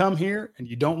you want to come here and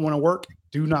you don't want to work,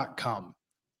 do not come.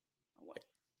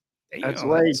 I'm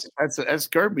like, that's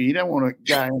Kirby. You don't want a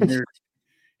guy in there.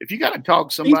 If you got to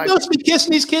talk somebody, he's supposed to be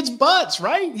kissing these kids' butts,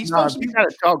 right? You got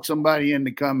to talk somebody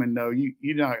into coming, though.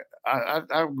 I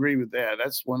agree with that.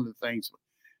 That's one of the things.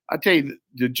 I tell you,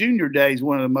 the junior day is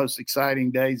one of the most exciting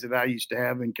days that I used to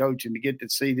have in coaching, to get to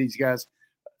see these guys.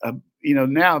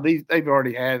 Now they've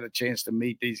already had a chance to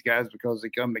meet these guys because they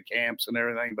come to camps and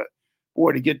everything. But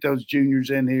boy, to get those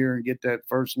juniors in here and get that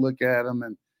first look at them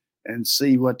and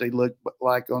see what they look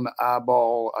like on the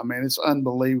eyeball. I mean, it's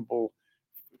unbelievable.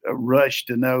 A rush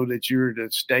to know that you're at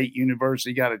a state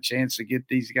university, got a chance to get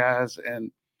these guys.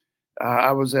 And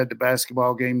I was at the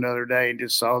basketball game the other day and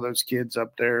just saw those kids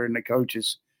up there and the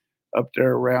coaches up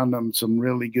there around them, some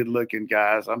really good looking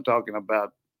guys. I'm talking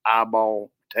about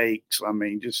eyeball takes. I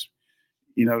mean, just,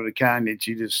 the kind that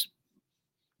you just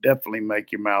definitely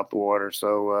make your mouth water.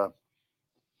 So,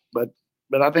 but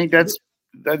I think that's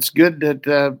good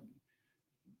that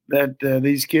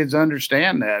these kids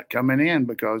understand that coming in,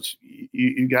 because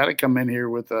you got to come in here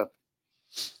with a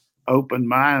open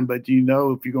mind. But if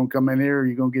you're going to come in here,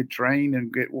 you're going to get trained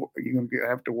and you're going to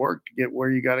have to work to get where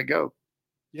you got to go.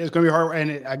 Yeah, it's going to be hard.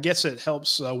 And I guess it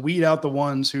helps weed out the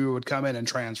ones who would come in and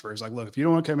transfer. It's like, look, if you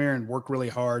don't want to come here and work really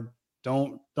hard,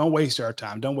 don't waste our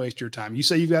time. Don't waste your time. You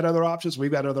say you've got other options.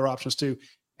 We've got other options too.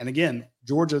 And again,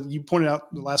 Georgia, you pointed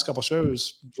out the last couple of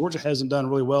shows, Georgia hasn't done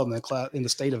really well in the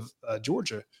state of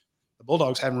Georgia. The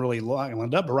Bulldogs haven't really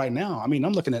lined up. But right now, I mean,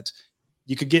 I'm looking at,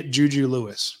 you could get Juju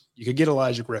Lewis. You could get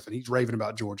Elijah Griffin. He's raving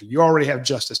about Georgia. You already have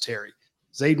Justice Terry.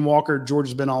 Zayden Walker,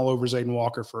 Georgia's been all over Zayden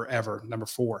Walker forever, number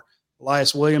 4.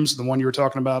 Elias Williams, the one you were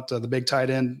talking about, the big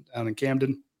tight end down in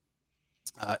Camden,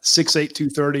 6'8",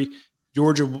 230.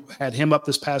 Georgia had him up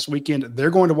this past weekend.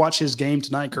 They're going to watch his game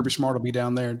tonight. Kirby Smart will be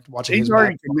down there watching his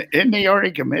game. Isn't he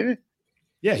already committed?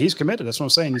 Yeah, he's committed. That's what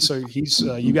I'm saying. So he's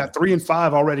you got 3 and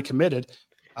 5 already committed.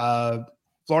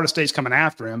 Florida State's coming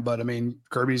after him, but I mean,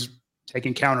 Kirby's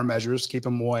taking countermeasures to keep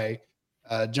him away.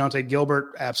 Jonte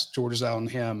Gilbert, Georgia's out on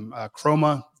him.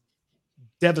 Chroma,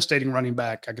 devastating running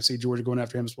back. I can see Georgia going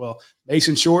after him as well.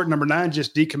 Mason Short, number 9,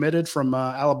 just decommitted from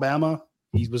Alabama.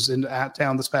 He was in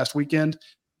town this past weekend.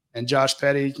 And Josh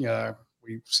Petty,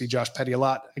 we see Josh Petty a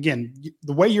lot. Again,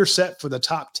 the way you're set for the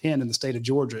top 10 in the state of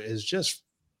Georgia is just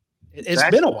it's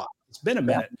been a while. It's been a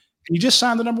minute. You just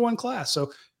signed the number 1 class.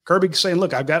 So Kirby's saying,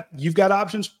 look, you've got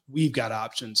options. We've got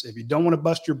options. If you don't want to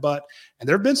bust your butt, and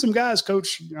there have been some guys,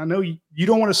 Coach, I know you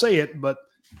don't want to say it, but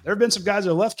there have been some guys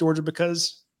that left Georgia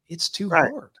because it's too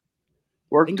hard.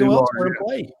 Work and too go hard, elsewhere and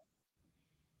play.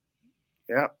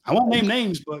 Yeah. I won't name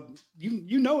names, but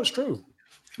you know it's true.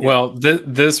 Well,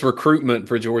 this recruitment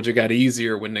for Georgia got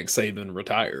easier when Nick Saban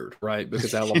retired, right?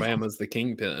 Because Alabama's the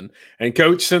kingpin. And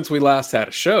Coach, since we last had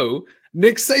a show,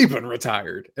 Nick Saban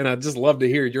retired, and I'd just love to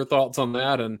hear your thoughts on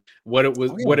that and what it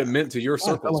was, what it meant to your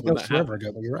circles when that happened.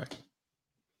 Ago, but you're right.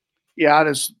 Yeah,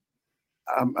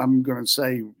 I'm going to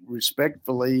say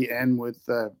respectfully and with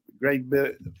a great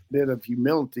bit of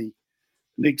humility,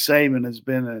 Nick Saban has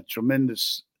been a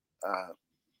tremendous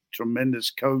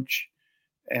coach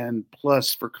and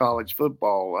plus for college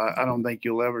football. I don't think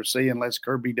you'll ever see, unless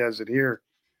Kirby does it here,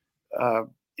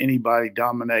 anybody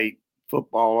dominate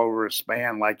football over a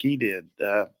span like he did.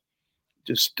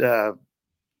 Just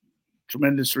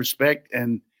tremendous respect.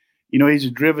 And, you know, he's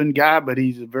a driven guy, but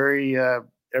he's a very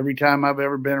every time I've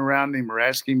ever been around him or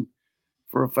asked him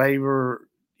for a favor,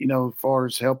 you know, as far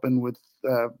as helping with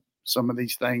some of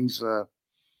these things,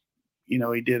 you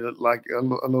know, he did it like a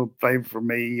little favor for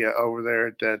me over there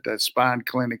at that spine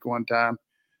clinic one time.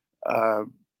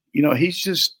 You know, he's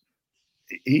just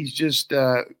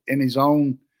in his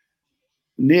own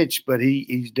niche, but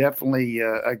he's definitely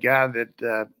a guy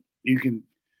that you can.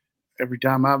 Every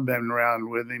time I've been around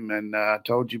with him, and I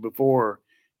told you before,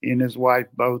 he and his wife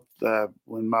both,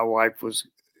 when my wife was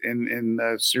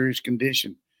in serious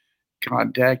condition,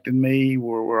 contacted me.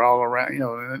 We're all around. You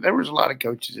know, there was a lot of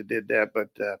coaches that did that, but.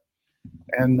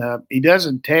 And he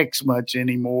doesn't text much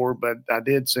anymore, but I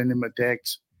did send him a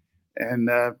text, and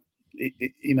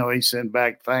you know, he sent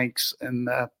back thanks and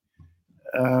I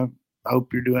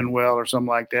hope you're doing well or something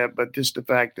like that. But just the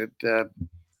fact that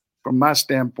from my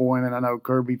standpoint, and I know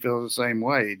Kirby feels the same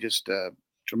way, just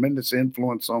tremendous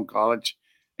influence on college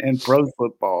and pro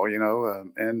football, you know,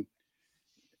 and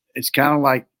it's kind of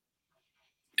like,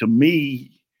 to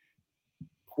me,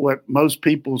 what most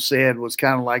people said was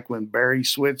kind of like when Barry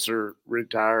Switzer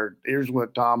retired. Here's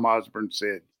what Tom Osborne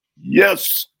said.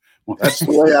 Yes. Well, that's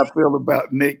the way I feel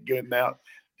about Nick getting out,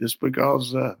 just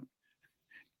because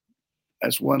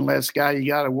that's one less guy you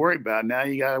got to worry about. Now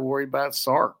you got to worry about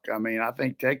Sark. I mean, I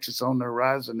think Texas on the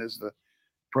horizon is the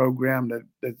program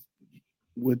that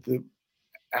with the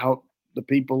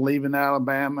people leaving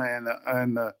Alabama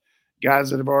and the guys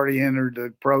that have already entered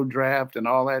the pro draft and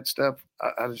all that stuff.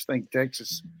 I just think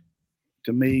Texas,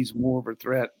 to me, is more of a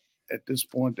threat at this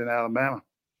point than Alabama.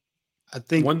 I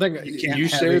think one thing you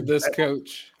shared this,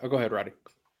 Coach. Oh, go ahead, Roddy.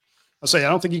 I'll say I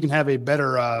don't think you can have a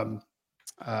better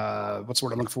what's the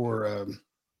word I'm looking for?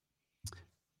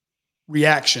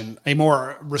 Reaction, a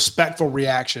more respectful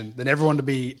reaction than everyone to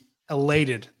be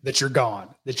elated that you're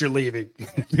gone, that you're leaving.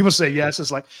 People say yes.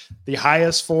 It's like the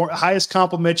highest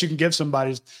compliment you can give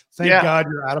somebody is, thank God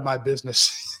you're out of my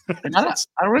business. And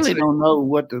I really don't know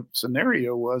what the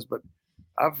scenario was, but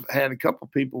I've had a couple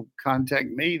of people contact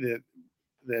me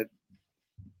that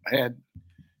had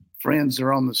friends that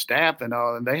are on the staff and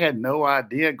all, and they had no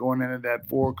idea going into that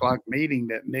 4:00 meeting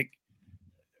that Nick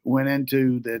went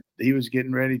into, that he was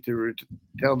getting ready to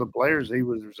tell the players he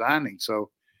was resigning. So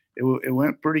it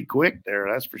went pretty quick there,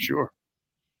 that's for sure.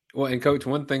 Well, and Coach,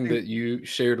 one thing that you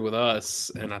shared with us,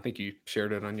 and I think you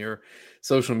shared it on your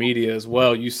social media as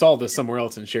well, you saw this somewhere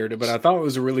else and shared it, but I thought it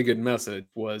was a really good message,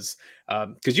 was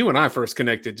because you and I first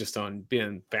connected just on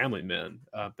being family men.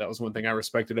 That was one thing I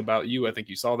respected about you. I think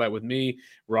you saw that with me,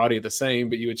 Radi the same,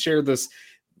 but you had shared this,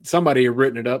 somebody had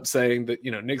written it up saying that,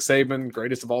 Nick Saban,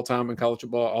 greatest of all time in college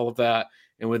football, all of that.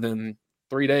 And within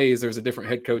 3 days, there's a different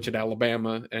head coach at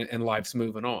Alabama, and life's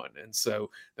moving on. And so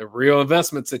the real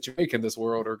investments that you make in this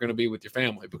world are going to be with your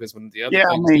family, because when the other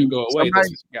things do go away, that's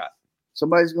what you got.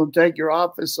 Somebody's going to take your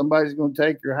office. Somebody's going to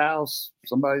take your house.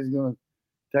 Somebody's going to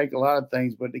take a lot of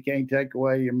things, but they can't take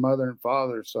away your mother and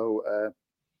father. So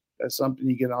that's something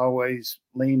you can always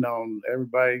lean on.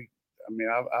 Everybody, I mean,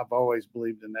 I've always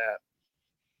believed in that.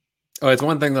 Oh, it's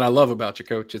one thing that I love about you,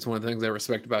 Coach. It's one of the things I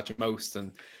respect about you most.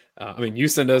 And I mean, you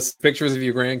send us pictures of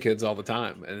your grandkids all the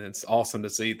time, and it's awesome to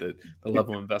see the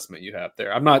level of investment you have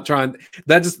there. I'm not trying,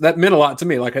 that meant a lot to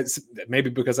me. Like, it's maybe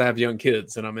because I have young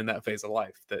kids and I'm in that phase of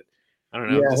life that, I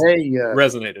don't know,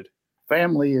 resonated.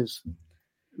 Family is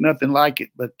nothing like it.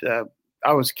 But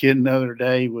I was kidding the other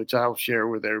day, which I'll share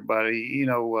with everybody.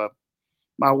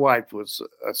 My wife was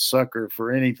a sucker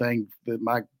for anything that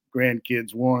my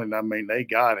grandkids wanted. I mean, they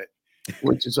got it,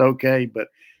 which is okay. But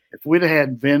if we'd have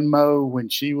had Venmo when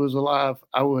she was alive,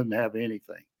 I wouldn't have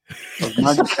anything.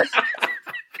 My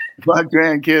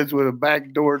grandkids would have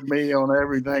backdoored me on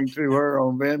everything through her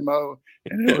on Venmo,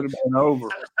 and it would have been over.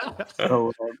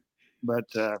 So,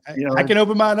 I can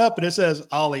open mine up and it says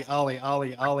Ollie. But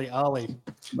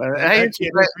I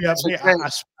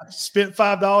spent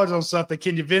 $5 on something.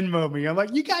 Can you Venmo me? I'm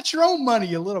like, you got your own money,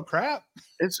 you little crap.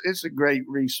 It's a great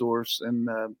resource, and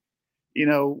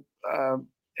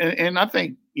and I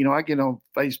think I get on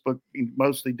Facebook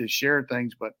mostly to share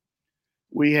things, but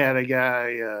we had a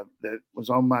guy that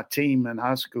was on my team in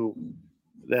high school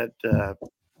that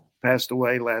passed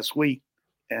away last week,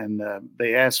 and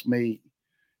they asked me.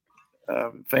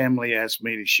 Family asked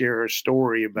me to share a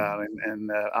story about him,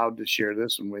 and I'll just share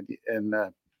this one with you. And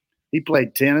he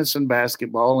played tennis and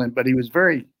basketball, but he was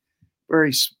very,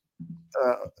 very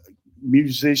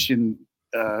musician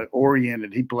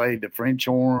oriented. He played the French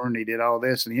horn. He did all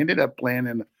this, and he ended up playing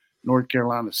in the North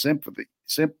Carolina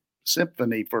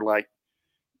Symphony for like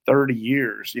 30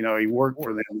 years. He worked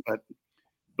for them,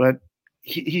 but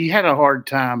he had a hard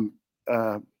time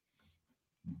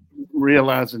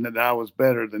realizing that I was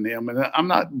better than him. And I'm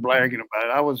not bragging about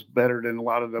it. I was better than a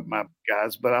lot of my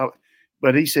guys, but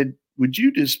he said, would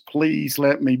you just please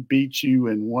let me beat you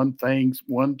in one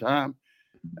time?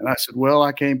 And I said, well,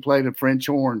 I can't play the French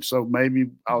horn, so maybe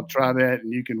I'll try that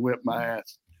and you can whip my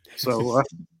ass. So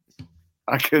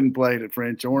I couldn't play the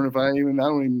French horn. I don't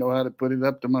even know how to put it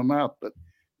up to my mouth. But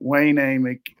Wayne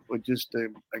Amick was just a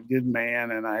good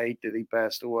man, and I hate that he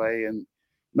passed away. And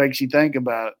makes you think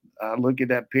about look at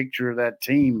that picture of that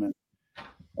team. And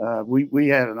we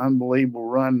had an unbelievable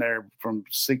run there from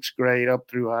 6th grade up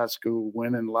through high school,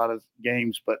 winning a lot of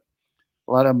games, but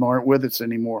a lot of them aren't with us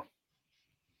anymore.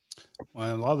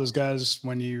 Well, a lot of those guys,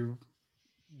 when you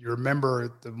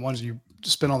remember the ones you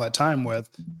spent all that time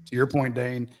with, to your point,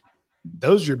 Dayne,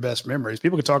 those are your best memories.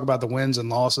 People can talk about the wins and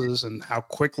losses and how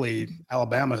quickly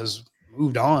Alabama has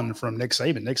moved on from Nick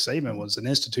Saban. Nick Saban was an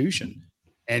institution.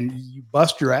 And you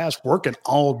bust your ass working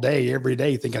all day, every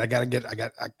day, thinking I got to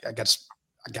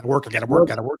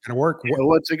work.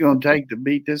 What's it going to take to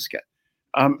beat this guy?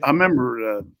 I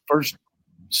remember first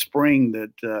spring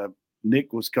that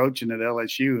Nick was coaching at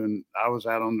LSU, and I was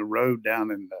out on the road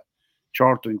down in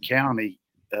Charlton County,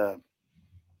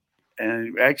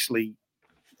 and actually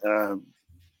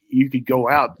you could go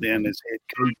out then as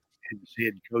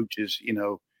head coaches,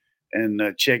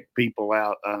 and check people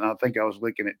out. And I think I was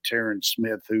looking at Terrence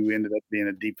Smith, who ended up being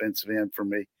a defensive end for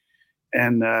me.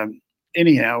 And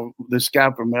anyhow, this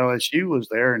guy from LSU was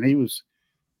there, and he was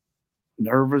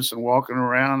nervous and walking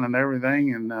around and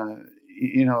everything. And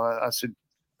I said,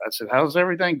 how's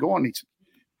everything going? He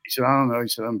said, I don't know. He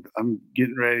said, I'm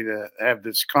getting ready to have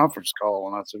this conference call.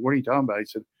 And I said, what are you talking about? He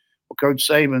said, well, Coach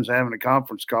Saban's having a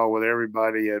conference call with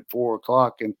everybody at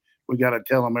 4:00, and we got to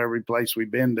tell them every place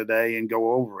we've been today and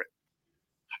go over it.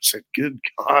 I said, good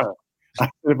God.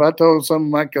 If I told some of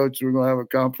my coaches we're going to have a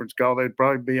conference call, they'd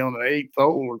probably be on the 8th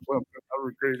hole or something.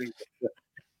 Recruiting.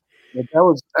 But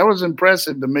that was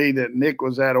impressive to me that Nick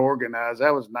was that organized.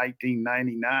 That was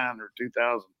 1999 or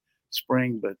 2000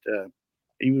 spring, but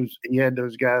he had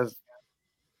those guys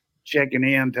checking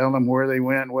in, telling them where they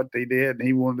went, what they did, and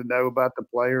he wanted to know about the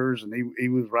players, and he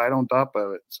was right on top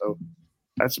of it. So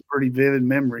that's a pretty vivid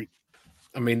memory.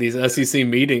 I mean, these SEC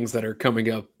meetings that are coming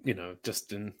up,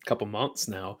 just in a couple months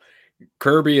now,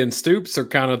 Kirby and Stoops are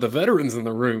kind of the veterans in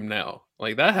the room now.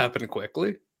 Like that happened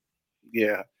quickly.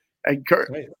 Yeah. Hey,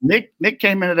 Nick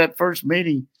came into that first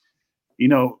meeting.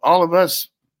 All of us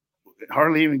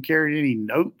hardly even carried any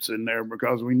notes in there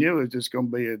because we knew it was just going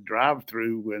to be a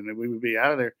drive-through and we would be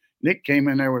out of there. Nick came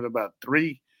in there with about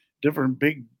 3 different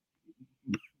big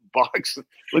boxes,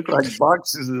 looked like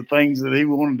boxes of the things that he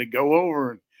wanted to go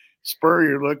over. And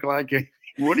Spurrier looked like,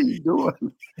 what are you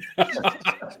doing?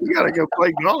 You got to go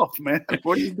play golf, man.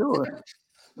 What are you doing?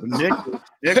 Nick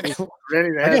was ready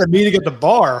to I got a meeting at the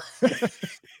bar.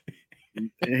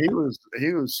 He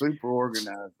was super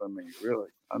organized. I mean, really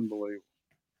unbelievable.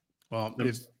 Well, I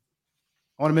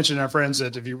want to mention to our friends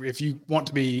that if you want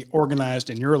to be organized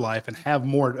in your life and have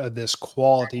more of this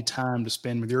quality time to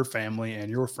spend with your family and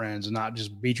your friends and not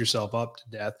just beat yourself up to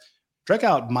death, check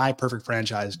out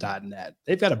myperfectfranchise.net.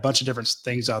 They've got a bunch of different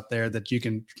things out there that you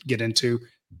can get into.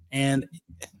 And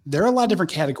there are a lot of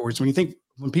different categories.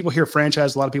 When people hear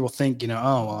franchise, a lot of people think,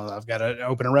 I've got to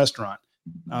open a restaurant.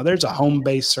 There's a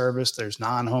home-based service. There's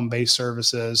non-home-based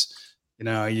services.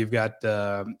 You've got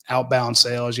outbound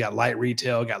sales, you got light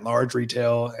retail, you got large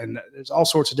retail, and there's all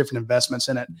sorts of different investments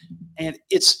in it. And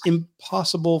it's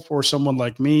impossible for someone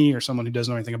like me or someone who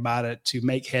doesn't know anything about it to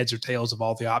make heads or tails of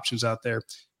all the options out there.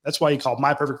 That's why you call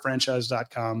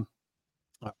myperfectfranchise.com.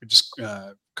 Just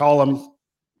call them,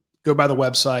 go by the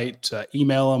website,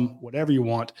 email them, whatever you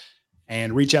want,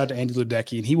 and reach out to Andy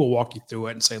Luedecki, and he will walk you through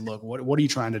it and say, look, what are you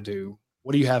trying to do?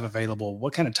 What do you have available?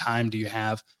 What kind of time do you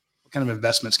have? What kind of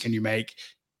investments can you make?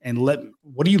 And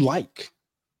what do you like?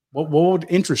 What would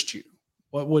interest you?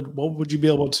 What would you be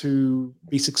able to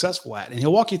be successful at? And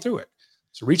he'll walk you through it.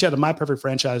 So reach out to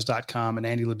myperfectfranchise.com, and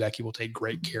Andy Luedecki will take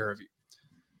great care of you.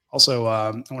 Also,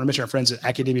 I want to mention our friends at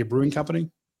Academia Brewing Company.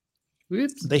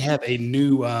 They have a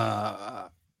new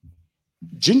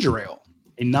ginger ale,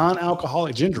 a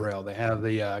non-alcoholic ginger ale. They have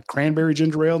the cranberry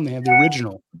ginger ale, and they have the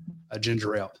original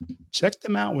ginger ale. Check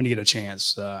them out when you get a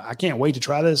chance. I can't wait to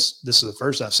try this. This is the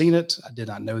first I've seen it. I did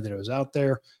not know that it was out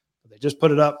there. But they just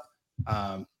put it up.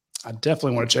 I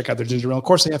definitely want to check out their ginger ale. Of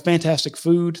course, they have fantastic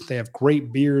food. They have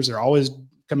great beers. They're always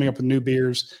coming up with new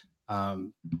beers.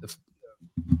 The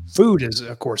food is,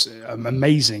 of course,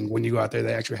 amazing when you go out there.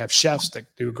 They actually have chefs that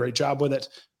do a great job with it.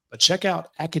 But check out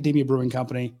Academia Brewing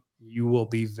Company. You will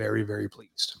be very, very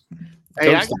pleased.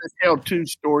 Hey, I got to tell 2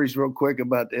 stories real quick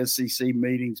about the SEC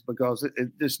meetings because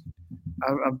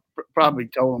I've probably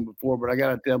told them before, but I got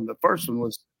to tell them. The first one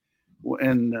was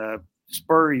when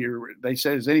Spurrier, they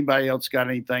said, has anybody else got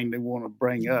anything they want to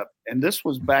bring up? And this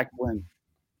was back when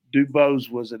DuBose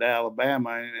was at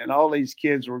Alabama, and all these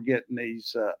kids were getting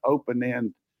these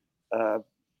open-end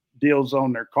deals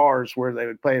on their cars where they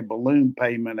would pay a balloon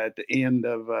payment at the end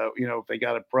of, if they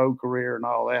got a pro career and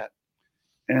all that.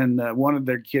 And one of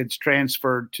their kids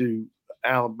transferred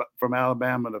from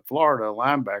Alabama to Florida, a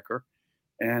linebacker.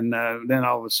 And then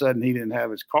all of a sudden he didn't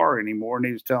have his car anymore, and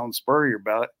he was telling Spurrier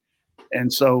about it.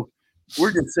 And so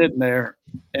we're just sitting there,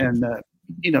 and,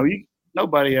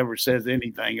 nobody ever says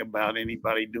anything about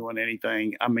anybody doing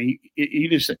anything. I mean,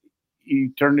 you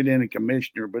turn it in a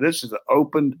commissioner, but this is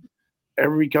opened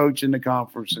every coach in the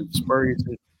conference, and Spurrier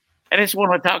said, I just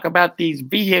want to talk about these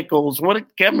vehicles.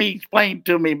 Can you explain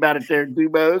to me about it there,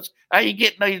 DuBose? How you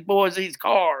getting these boys these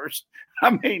cars?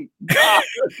 I mean, God,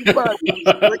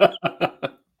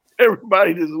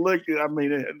 everybody just looked at. I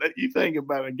mean, you think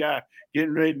about a guy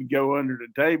getting ready to go under the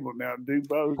table now,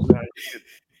 DuBose,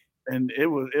 and it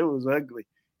was ugly.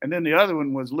 And then the other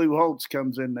one was Lou Holtz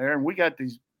comes in there, and we got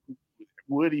these.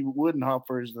 Woody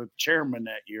Woodenhofer is the chairman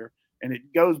that year. And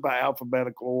it goes by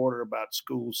alphabetical order about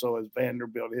school. So is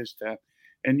Vanderbilt his time.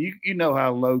 And you know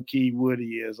how low key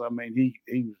Woody is. I mean,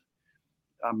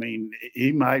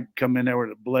 he might come in there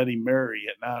with a Bloody Mary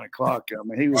at 9:00. I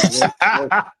mean, he was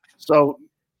so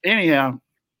anyhow,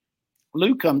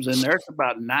 Lou comes in there. It's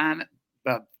about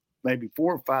maybe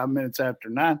 4 or 5 minutes after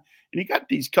 9. And you got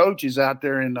these coaches out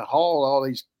there in the hall. All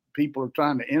these people are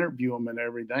trying to interview them and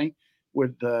everything.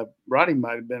 With Radi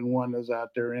might have been one that was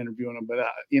out there interviewing them, but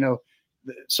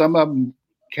some of them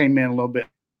came in a little bit.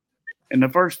 And the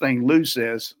first thing Lou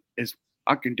says is,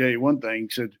 I can tell you one thing. He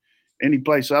said, any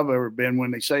place I've ever been, when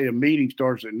they say a meeting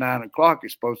starts at 9:00,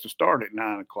 it's supposed to start at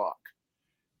 9:00.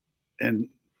 And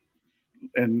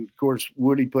of course,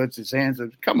 Woody puts his hands up.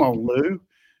 Come on, Lou.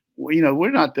 Well,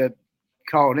 we're not that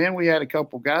called in. We had a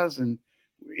couple guys, and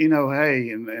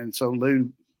hey, and so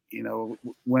Lou,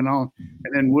 went on.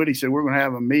 And then Woody said, we're going to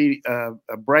have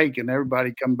a break, and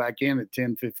everybody come back in at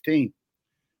 10:15.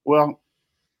 Well,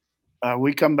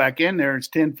 we come back in there. It's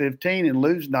 10:15, and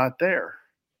Lou's not there.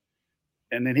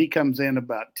 And then he comes in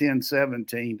about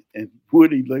 10:17, and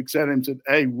Woody looks at him and said,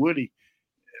 hey, Woody.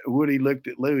 Woody looked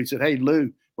at Lou. He said, hey,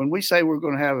 Lou, when we say we're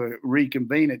going to have a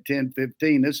reconvene at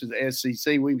 10:15, this is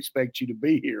SEC. We expect you to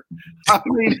be here. I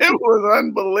mean, it was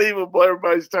unbelievable.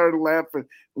 Everybody started laughing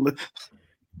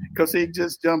because he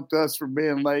just jumped us for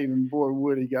being late, and boy,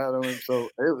 Woody got on him. So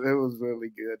it was really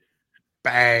good.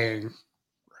 Bang.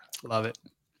 Love it.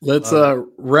 Let's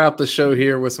wrap the show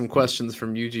here with some questions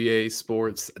from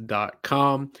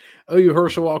UGASports.com. OU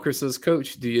Herschel Walker says,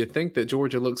 Coach, do you think that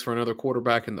Georgia looks for another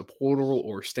quarterback in the portal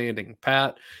or standing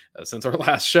pat? Since our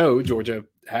last show, Georgia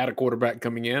had a quarterback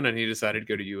coming in and he decided to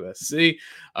go to USC.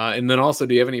 And then also,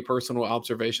 do you have any personal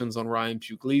observations on Ryan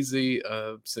Puglisi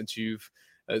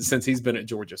since he's been at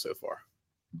Georgia so far?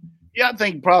 Yeah, I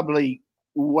think probably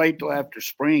wait till after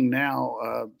spring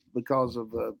now because of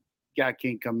the guy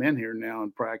can't come in here now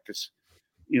and practice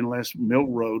unless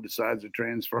Milrow decides to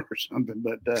transfer or something.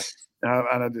 But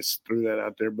I just threw that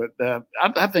out there. But I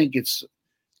think it's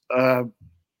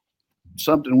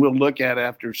something we'll look at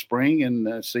after spring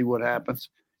and see what happens.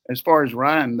 As far as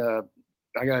Ryan, I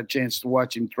got a chance to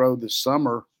watch him throw this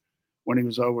summer when he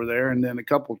was over there, and then a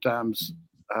couple of times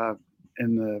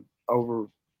over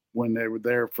when they were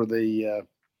there for the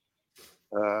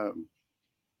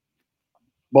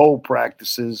bowl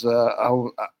practices. I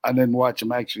didn't watch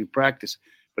him actually practice,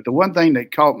 but the one thing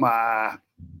that caught my eye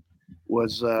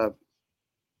was I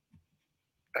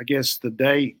guess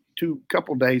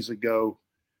couple days ago,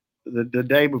 the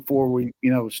day before we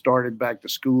started back to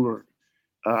school,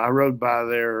 I rode by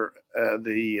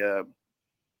the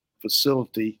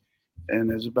facility,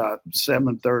 and it was about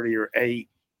 7:30 or 8,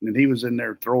 and he was in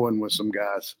there throwing with some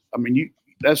guys. I mean,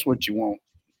 that's what you want.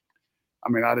 I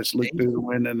mean, I just looked through the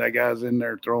window and that guy's in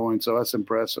there throwing, so that's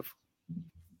impressive.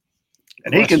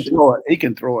 And he can throw it. He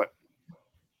can throw it.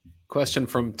 Question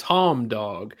from Tom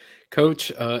Dog.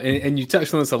 Coach, and you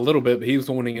touched on this a little bit, but he was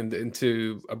wanting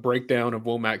into a breakdown of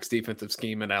Womack's defensive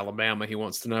scheme in Alabama. He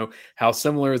wants to know how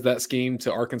similar is that scheme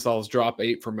to Arkansas's drop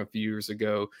 8 from a few years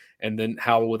ago, and then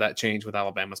how will that change with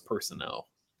Alabama's personnel?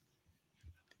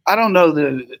 I don't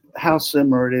know how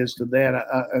similar it is to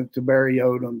that, to Barry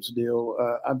Odom's deal.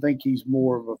 I think he's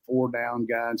more of a 4-down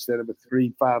guy instead of a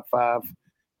 3-5-5.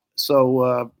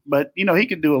 So, but he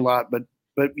can do a lot. But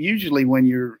usually when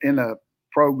you're in a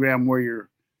program where you're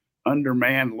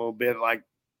undermanned a little bit, like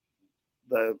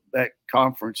that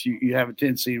conference, you have a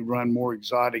tendency to run more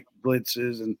exotic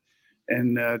blitzes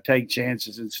and take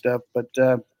chances and stuff. But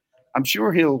I'm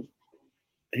sure he'll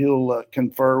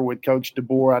confer with Coach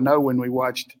DeBoer. I know when we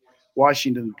watched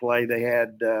Washington play, they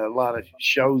had a lot of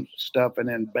show stuff and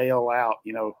then bail out,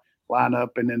 line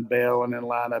up and then bail and then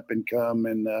line up and come.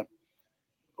 And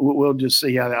we'll just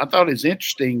see how I thought it's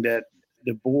interesting that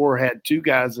DeBoer had 2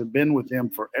 guys that have been with him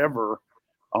forever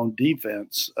on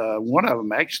defense. One of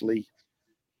them actually,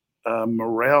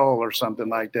 Morrell or something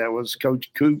like that, was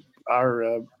Coach Coop,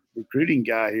 our recruiting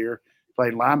guy here,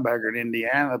 played linebacker in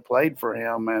Indiana, played for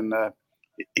him, and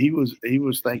he was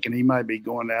thinking he might be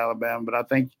going to Alabama, but I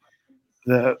think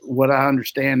what I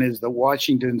understand is that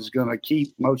Washington's going to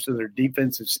keep most of their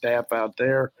defensive staff out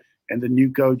there, and the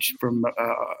new coach from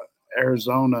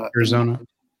Arizona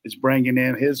is bringing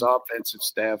in his offensive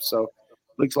staff. So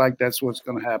looks like that's what's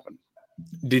going to happen.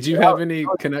 Did you have any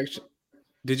connection?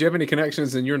 Did you have any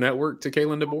connections in your network to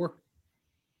Kalen DeBoer?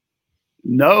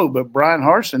 No, but Brian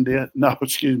Harsin did. No,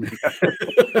 excuse me.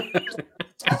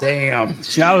 Damn.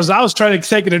 I was trying to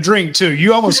take it a drink too.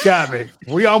 You almost got me.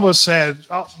 We almost had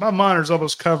my monitor's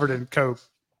almost covered in Coke.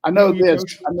 I know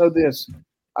this.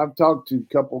 I've talked to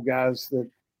a couple guys that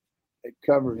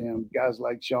covered him, guys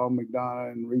like Sean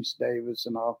McDonough and Reese Davis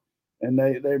and all, and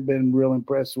they've been real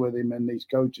impressed with him in these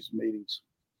coaches meetings.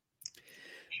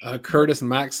 Curtis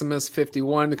Maximus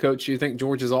 51, Coach, do you think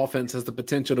Georgia's offense has the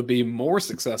potential to be more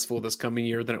successful this coming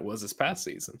year than it was this past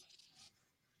season?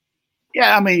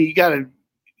 Yeah, I mean, you got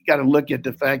to look at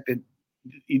the fact that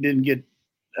you didn't get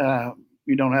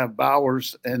you don't have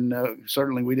Bowers, and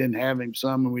certainly we didn't have him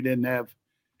some, and we didn't have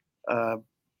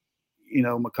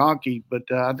McConkey.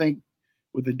 But I think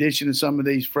with the addition of some of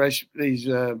these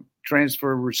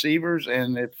transfer receivers,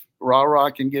 and if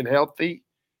Ra can get healthy,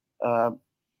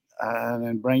 and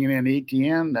then bringing in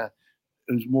Etienne,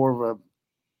 who's more of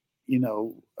a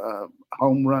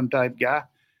home run type guy,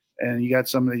 and you got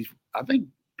some of these. I think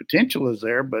potential is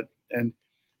there, but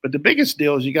the biggest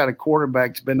deal is you got a quarterback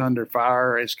that's been under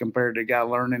fire as compared to a guy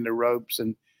learning the ropes,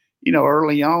 and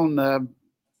early on,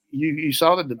 you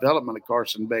saw the development of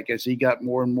Carson Beck as he got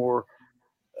more and more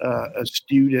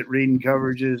astute at reading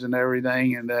coverages and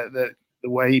everything, and that the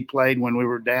way he played when we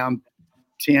were down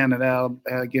 10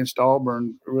 against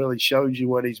Auburn really showed you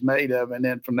what he's made of. And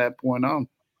then from that point on,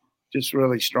 just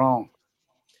really strong.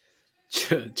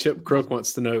 Chip Crook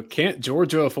wants to know, can't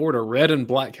Georgia afford a red and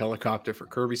black helicopter for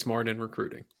Kirby Smart in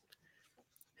recruiting?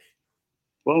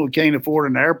 Well, we can't afford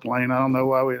an airplane. I don't know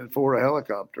why we afford a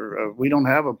helicopter. We don't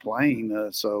have a plane,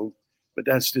 but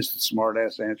that's just a smart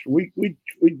ass answer. We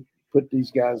put these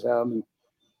guys out and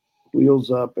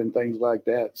wheels up and things like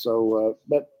that. So,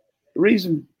 but the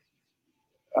reason,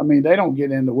 I mean, they don't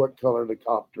get into what color the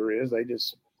copter is. They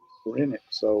just are in it.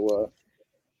 So,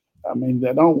 I mean,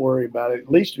 they don't worry about it.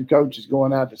 At least your coach is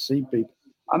going out to see people.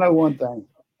 I know one thing.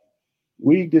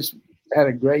 We just had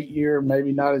a great year,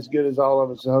 maybe not as good as all of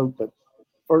us hoped, but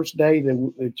first day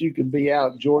that you could be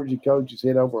out, Georgia coaches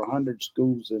hit over 100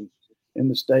 schools in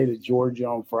the state of Georgia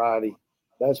on Friday.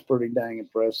 That's pretty dang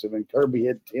impressive. And Kirby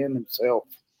hit 10 himself.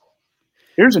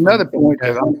 Here's another point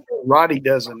that Radi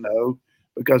doesn't know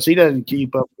because he doesn't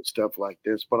keep up with stuff like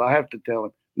this, but I have to tell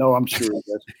him. No, I'm sure he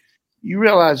does. You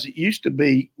realize it used to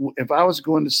be if I was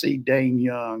going to see Dayne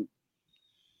Young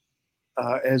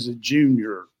as a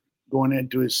junior going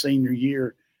into his senior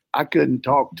year, I couldn't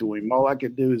talk to him. All I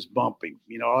could do is bump him.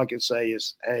 All I could say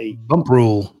is, hey. Bump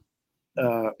rule.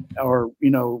 Or,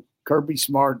 Kirby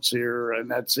Smart's here, and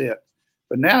that's it.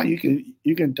 But now you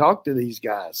can talk to these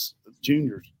guys,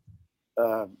 juniors.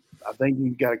 I think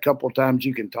you've got a couple of times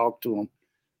you can talk to them.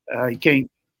 You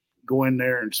can't go in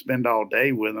there and spend all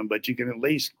day with them, but you can at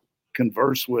least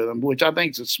converse with them, which I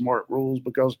think is a smart rules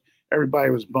because everybody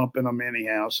was bumping them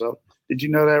anyhow. So did you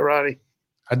know that, Roddy?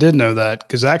 I did know that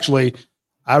because actually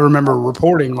I remember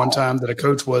reporting one time that a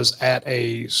coach was at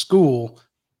a school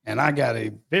and I got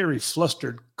a very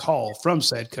flustered call from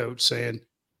said coach saying,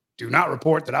 do not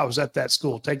report that I was at that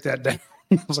school. Take that down.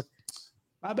 I was like,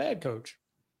 my bad, coach.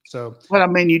 So, well, I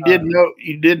mean, you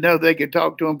did know they could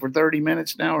talk to him for 30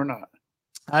 minutes now or not?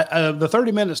 The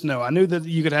 30 minutes, no. I knew that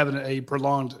you could have a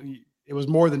prolonged – it was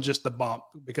more than just the bump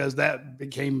because that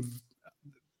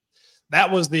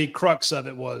was the crux of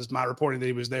it was my reporting that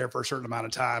he was there for a certain amount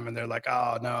of time. And they're like,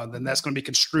 oh, no, then that's going to be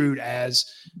construed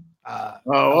as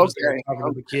okay. talking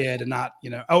to the kid and not,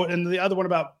 Oh, and the other one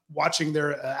about watching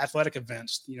their athletic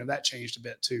events, that changed a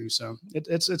bit too. So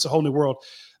it's a whole new world.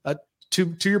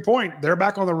 To your point, they're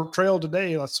back on the trail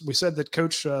today. We said that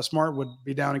Coach Smart would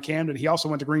be down in Camden. He also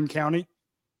went to Greene County.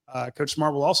 Coach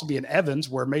Smart will also be in Evans,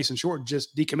 where Mason Short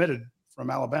just decommitted from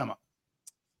Alabama.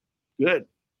 Good.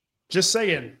 Just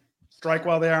saying, strike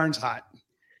while the iron's hot.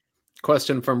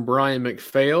 Question from Brian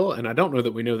McPhail, and I don't know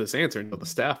that we know this answer until the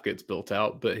staff gets built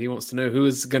out, but he wants to know who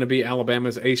is going to be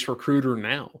Alabama's ace recruiter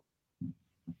now.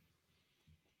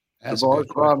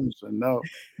 Travaris Robinson. No.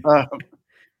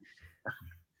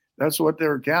 That's what they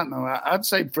were counting on. I'd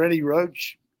say Freddie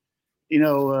Roach,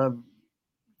 got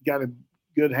a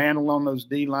good handle on those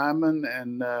D linemen,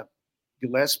 and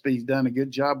Gillespie's done a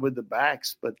good job with the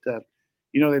backs. But,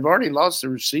 they've already lost the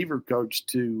receiver coach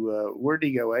to where'd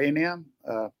he go, A&M?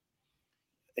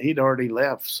 He'd already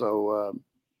left. So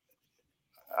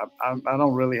I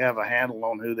don't really have a handle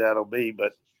on who that'll be.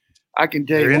 But I can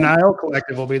tell you. Their NIL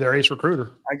collective will be their ace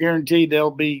recruiter. I guarantee they'll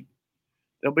be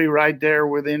right there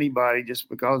with anybody just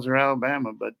because they're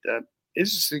Alabama. But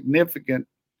it's a significant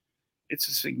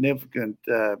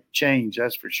change,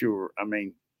 that's for sure. I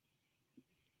mean,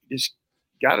 just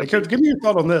got to. Hey, Coach, give me your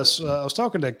thought on this. I was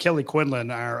talking to Kelly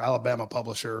Quinlan, our Alabama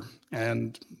publisher,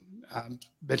 and I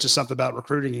mentioned something about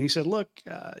recruiting. And he said, look,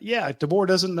 DeBoer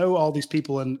doesn't know all these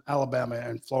people in Alabama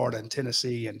and Florida and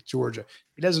Tennessee and Georgia.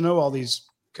 He doesn't know all these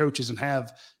coaches and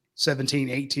have 17,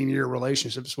 18-year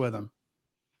relationships with them.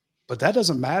 But that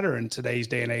doesn't matter in today's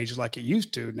day and age like it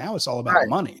used to. Now it's all about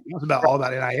money. It's all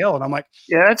about NIL. And I'm like,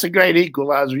 yeah, that's a great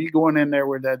equalizer. You're going in there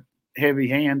with that heavy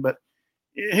hand. But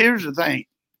here's the thing.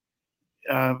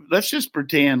 Let's just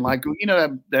pretend like,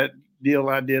 that deal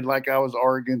I did, like I was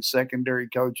Oregon's secondary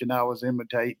coach and I was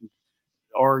imitating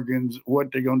Oregon's,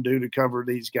 what they're going to do to cover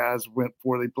these guys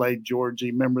before they played Georgia.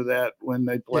 Remember that when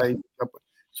they played? Yeah.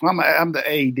 So I'm the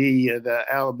AD of the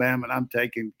Alabama, and I'm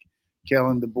taking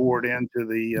Kellen DeBoer into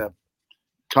the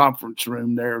conference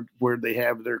room there where they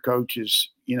have their coaches,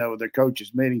 their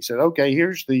coaches meeting. Said, okay,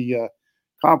 here's the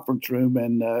conference room,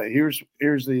 and here's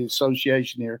the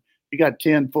association here. You got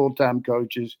 10 full-time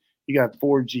coaches. You got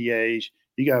 4 GAs.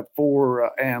 You got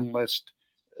 4 analysts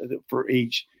for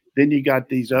each. Then you got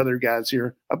these other guys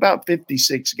here, about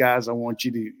 56 guys. I want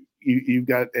you've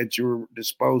got at your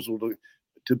disposal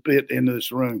to fit into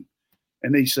this room.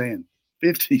 And he's saying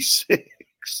 56.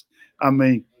 I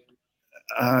mean,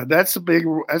 that's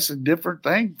a different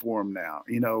thing for them now.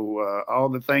 All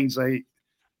the things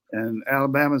and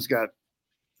Alabama's got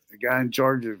a guy in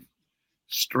charge of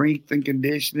strength and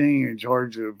conditioning, in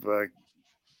charge of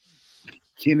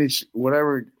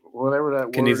whatever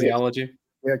that kinesiology.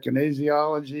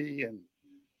 kinesiology and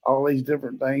all these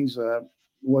different things.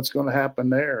 What's going to happen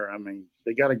there? I mean,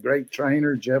 they got a great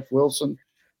trainer, Jeff Wilson.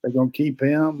 They're going to keep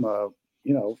him.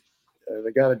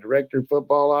 They got a director of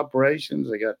football operations.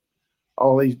 They got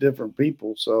all these different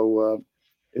people. So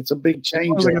it's a big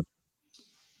change.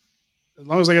 As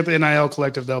long as they get the NIL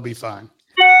collective, they'll be fine.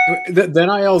 The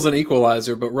NIL is an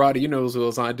equalizer, but Roddy, you know as well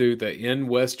as I do that in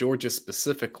West Georgia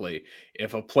specifically,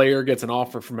 if a player gets an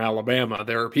offer from Alabama,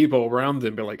 there are people around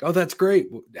them be like, "Oh, that's great.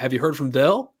 Have you heard from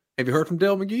Dell? Have you heard from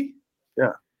Dell McGee?"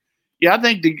 Yeah. I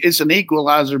think it's an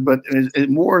equalizer, but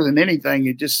more than anything,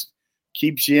 it just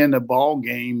keeps you in the ball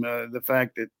game. The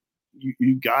fact that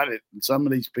you got it, and some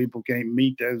of these people can't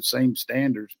meet those same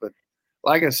standards. But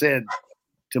like I said,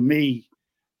 to me,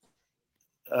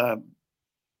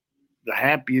 the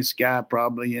happiest guy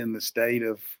probably in the state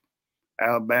of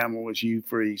Alabama was Hugh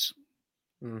Freeze.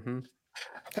 Mm-hmm.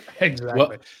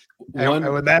 Exactly.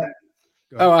 Well, with that,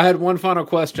 I had one final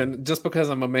question. Just because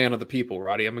I'm a man of the people,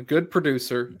 Roddy, I'm a good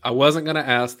producer. I wasn't going to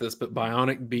ask this, but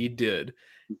Bionic B did.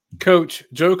 Coach,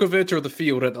 Djokovic or the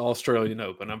field at the Australian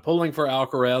Open? I'm pulling for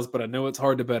Alcaraz, but I know it's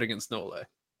hard to bet against Nole.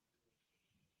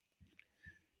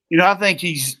 I think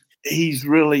he's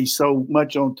really so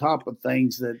much on top of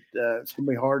things that it's going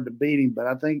to be hard to beat him. But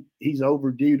I think he's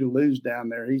overdue to lose down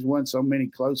there. He's won so many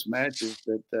close matches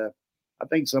that I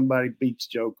think somebody beats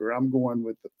Joker. I'm going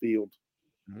with the field.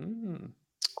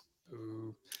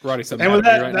 Roddy, and with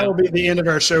that, that'll be the end of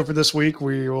our show for this week.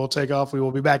 We will take off. We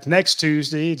will be back next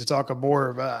Tuesday to talk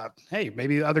more of,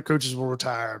 maybe other coaches will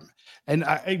retire. And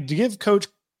to give Coach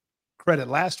credit,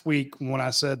 last week when I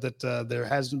said that there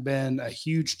hasn't been a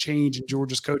huge change in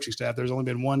Georgia's coaching staff, there's only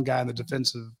been one guy in the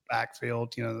defensive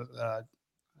backfield,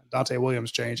 Dante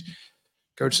Williams changed.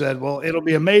 Coach said, well, it'll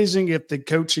be amazing if the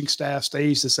coaching staff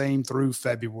stays the same through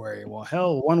February. Well,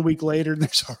 hell, 1 week later,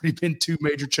 there's already been 2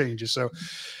 major changes. So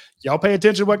y'all pay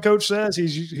attention to what Coach says.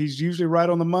 He's usually right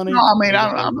on the money. No, I mean,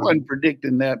 I wasn't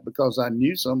predicting that because I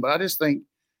knew some, but I just think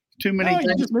too many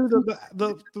things. You just knew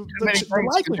the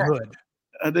likelihood.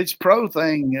 This pro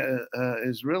thing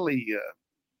is really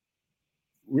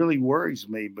worries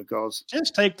me because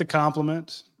just take the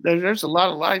compliment. There's a lot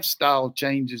of lifestyle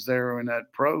changes there in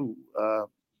that pro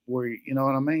where you know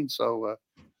what I mean. So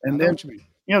and then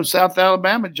South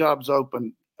Alabama jobs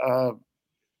open.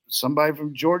 Somebody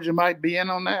from Georgia might be in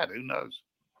on that. Who knows?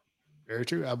 Very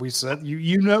true. We said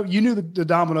you knew the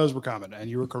dominoes were coming, and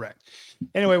you were correct.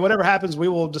 Anyway, whatever happens, we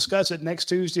will discuss it next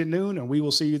Tuesday at noon, and we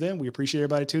will see you then. We appreciate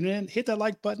everybody tuning in. Hit that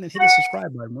like button and hit the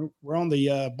subscribe button. We're on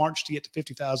the march to get to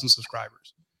 50,000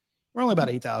 subscribers. We're only about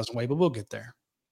 8,000 away, but we'll get there.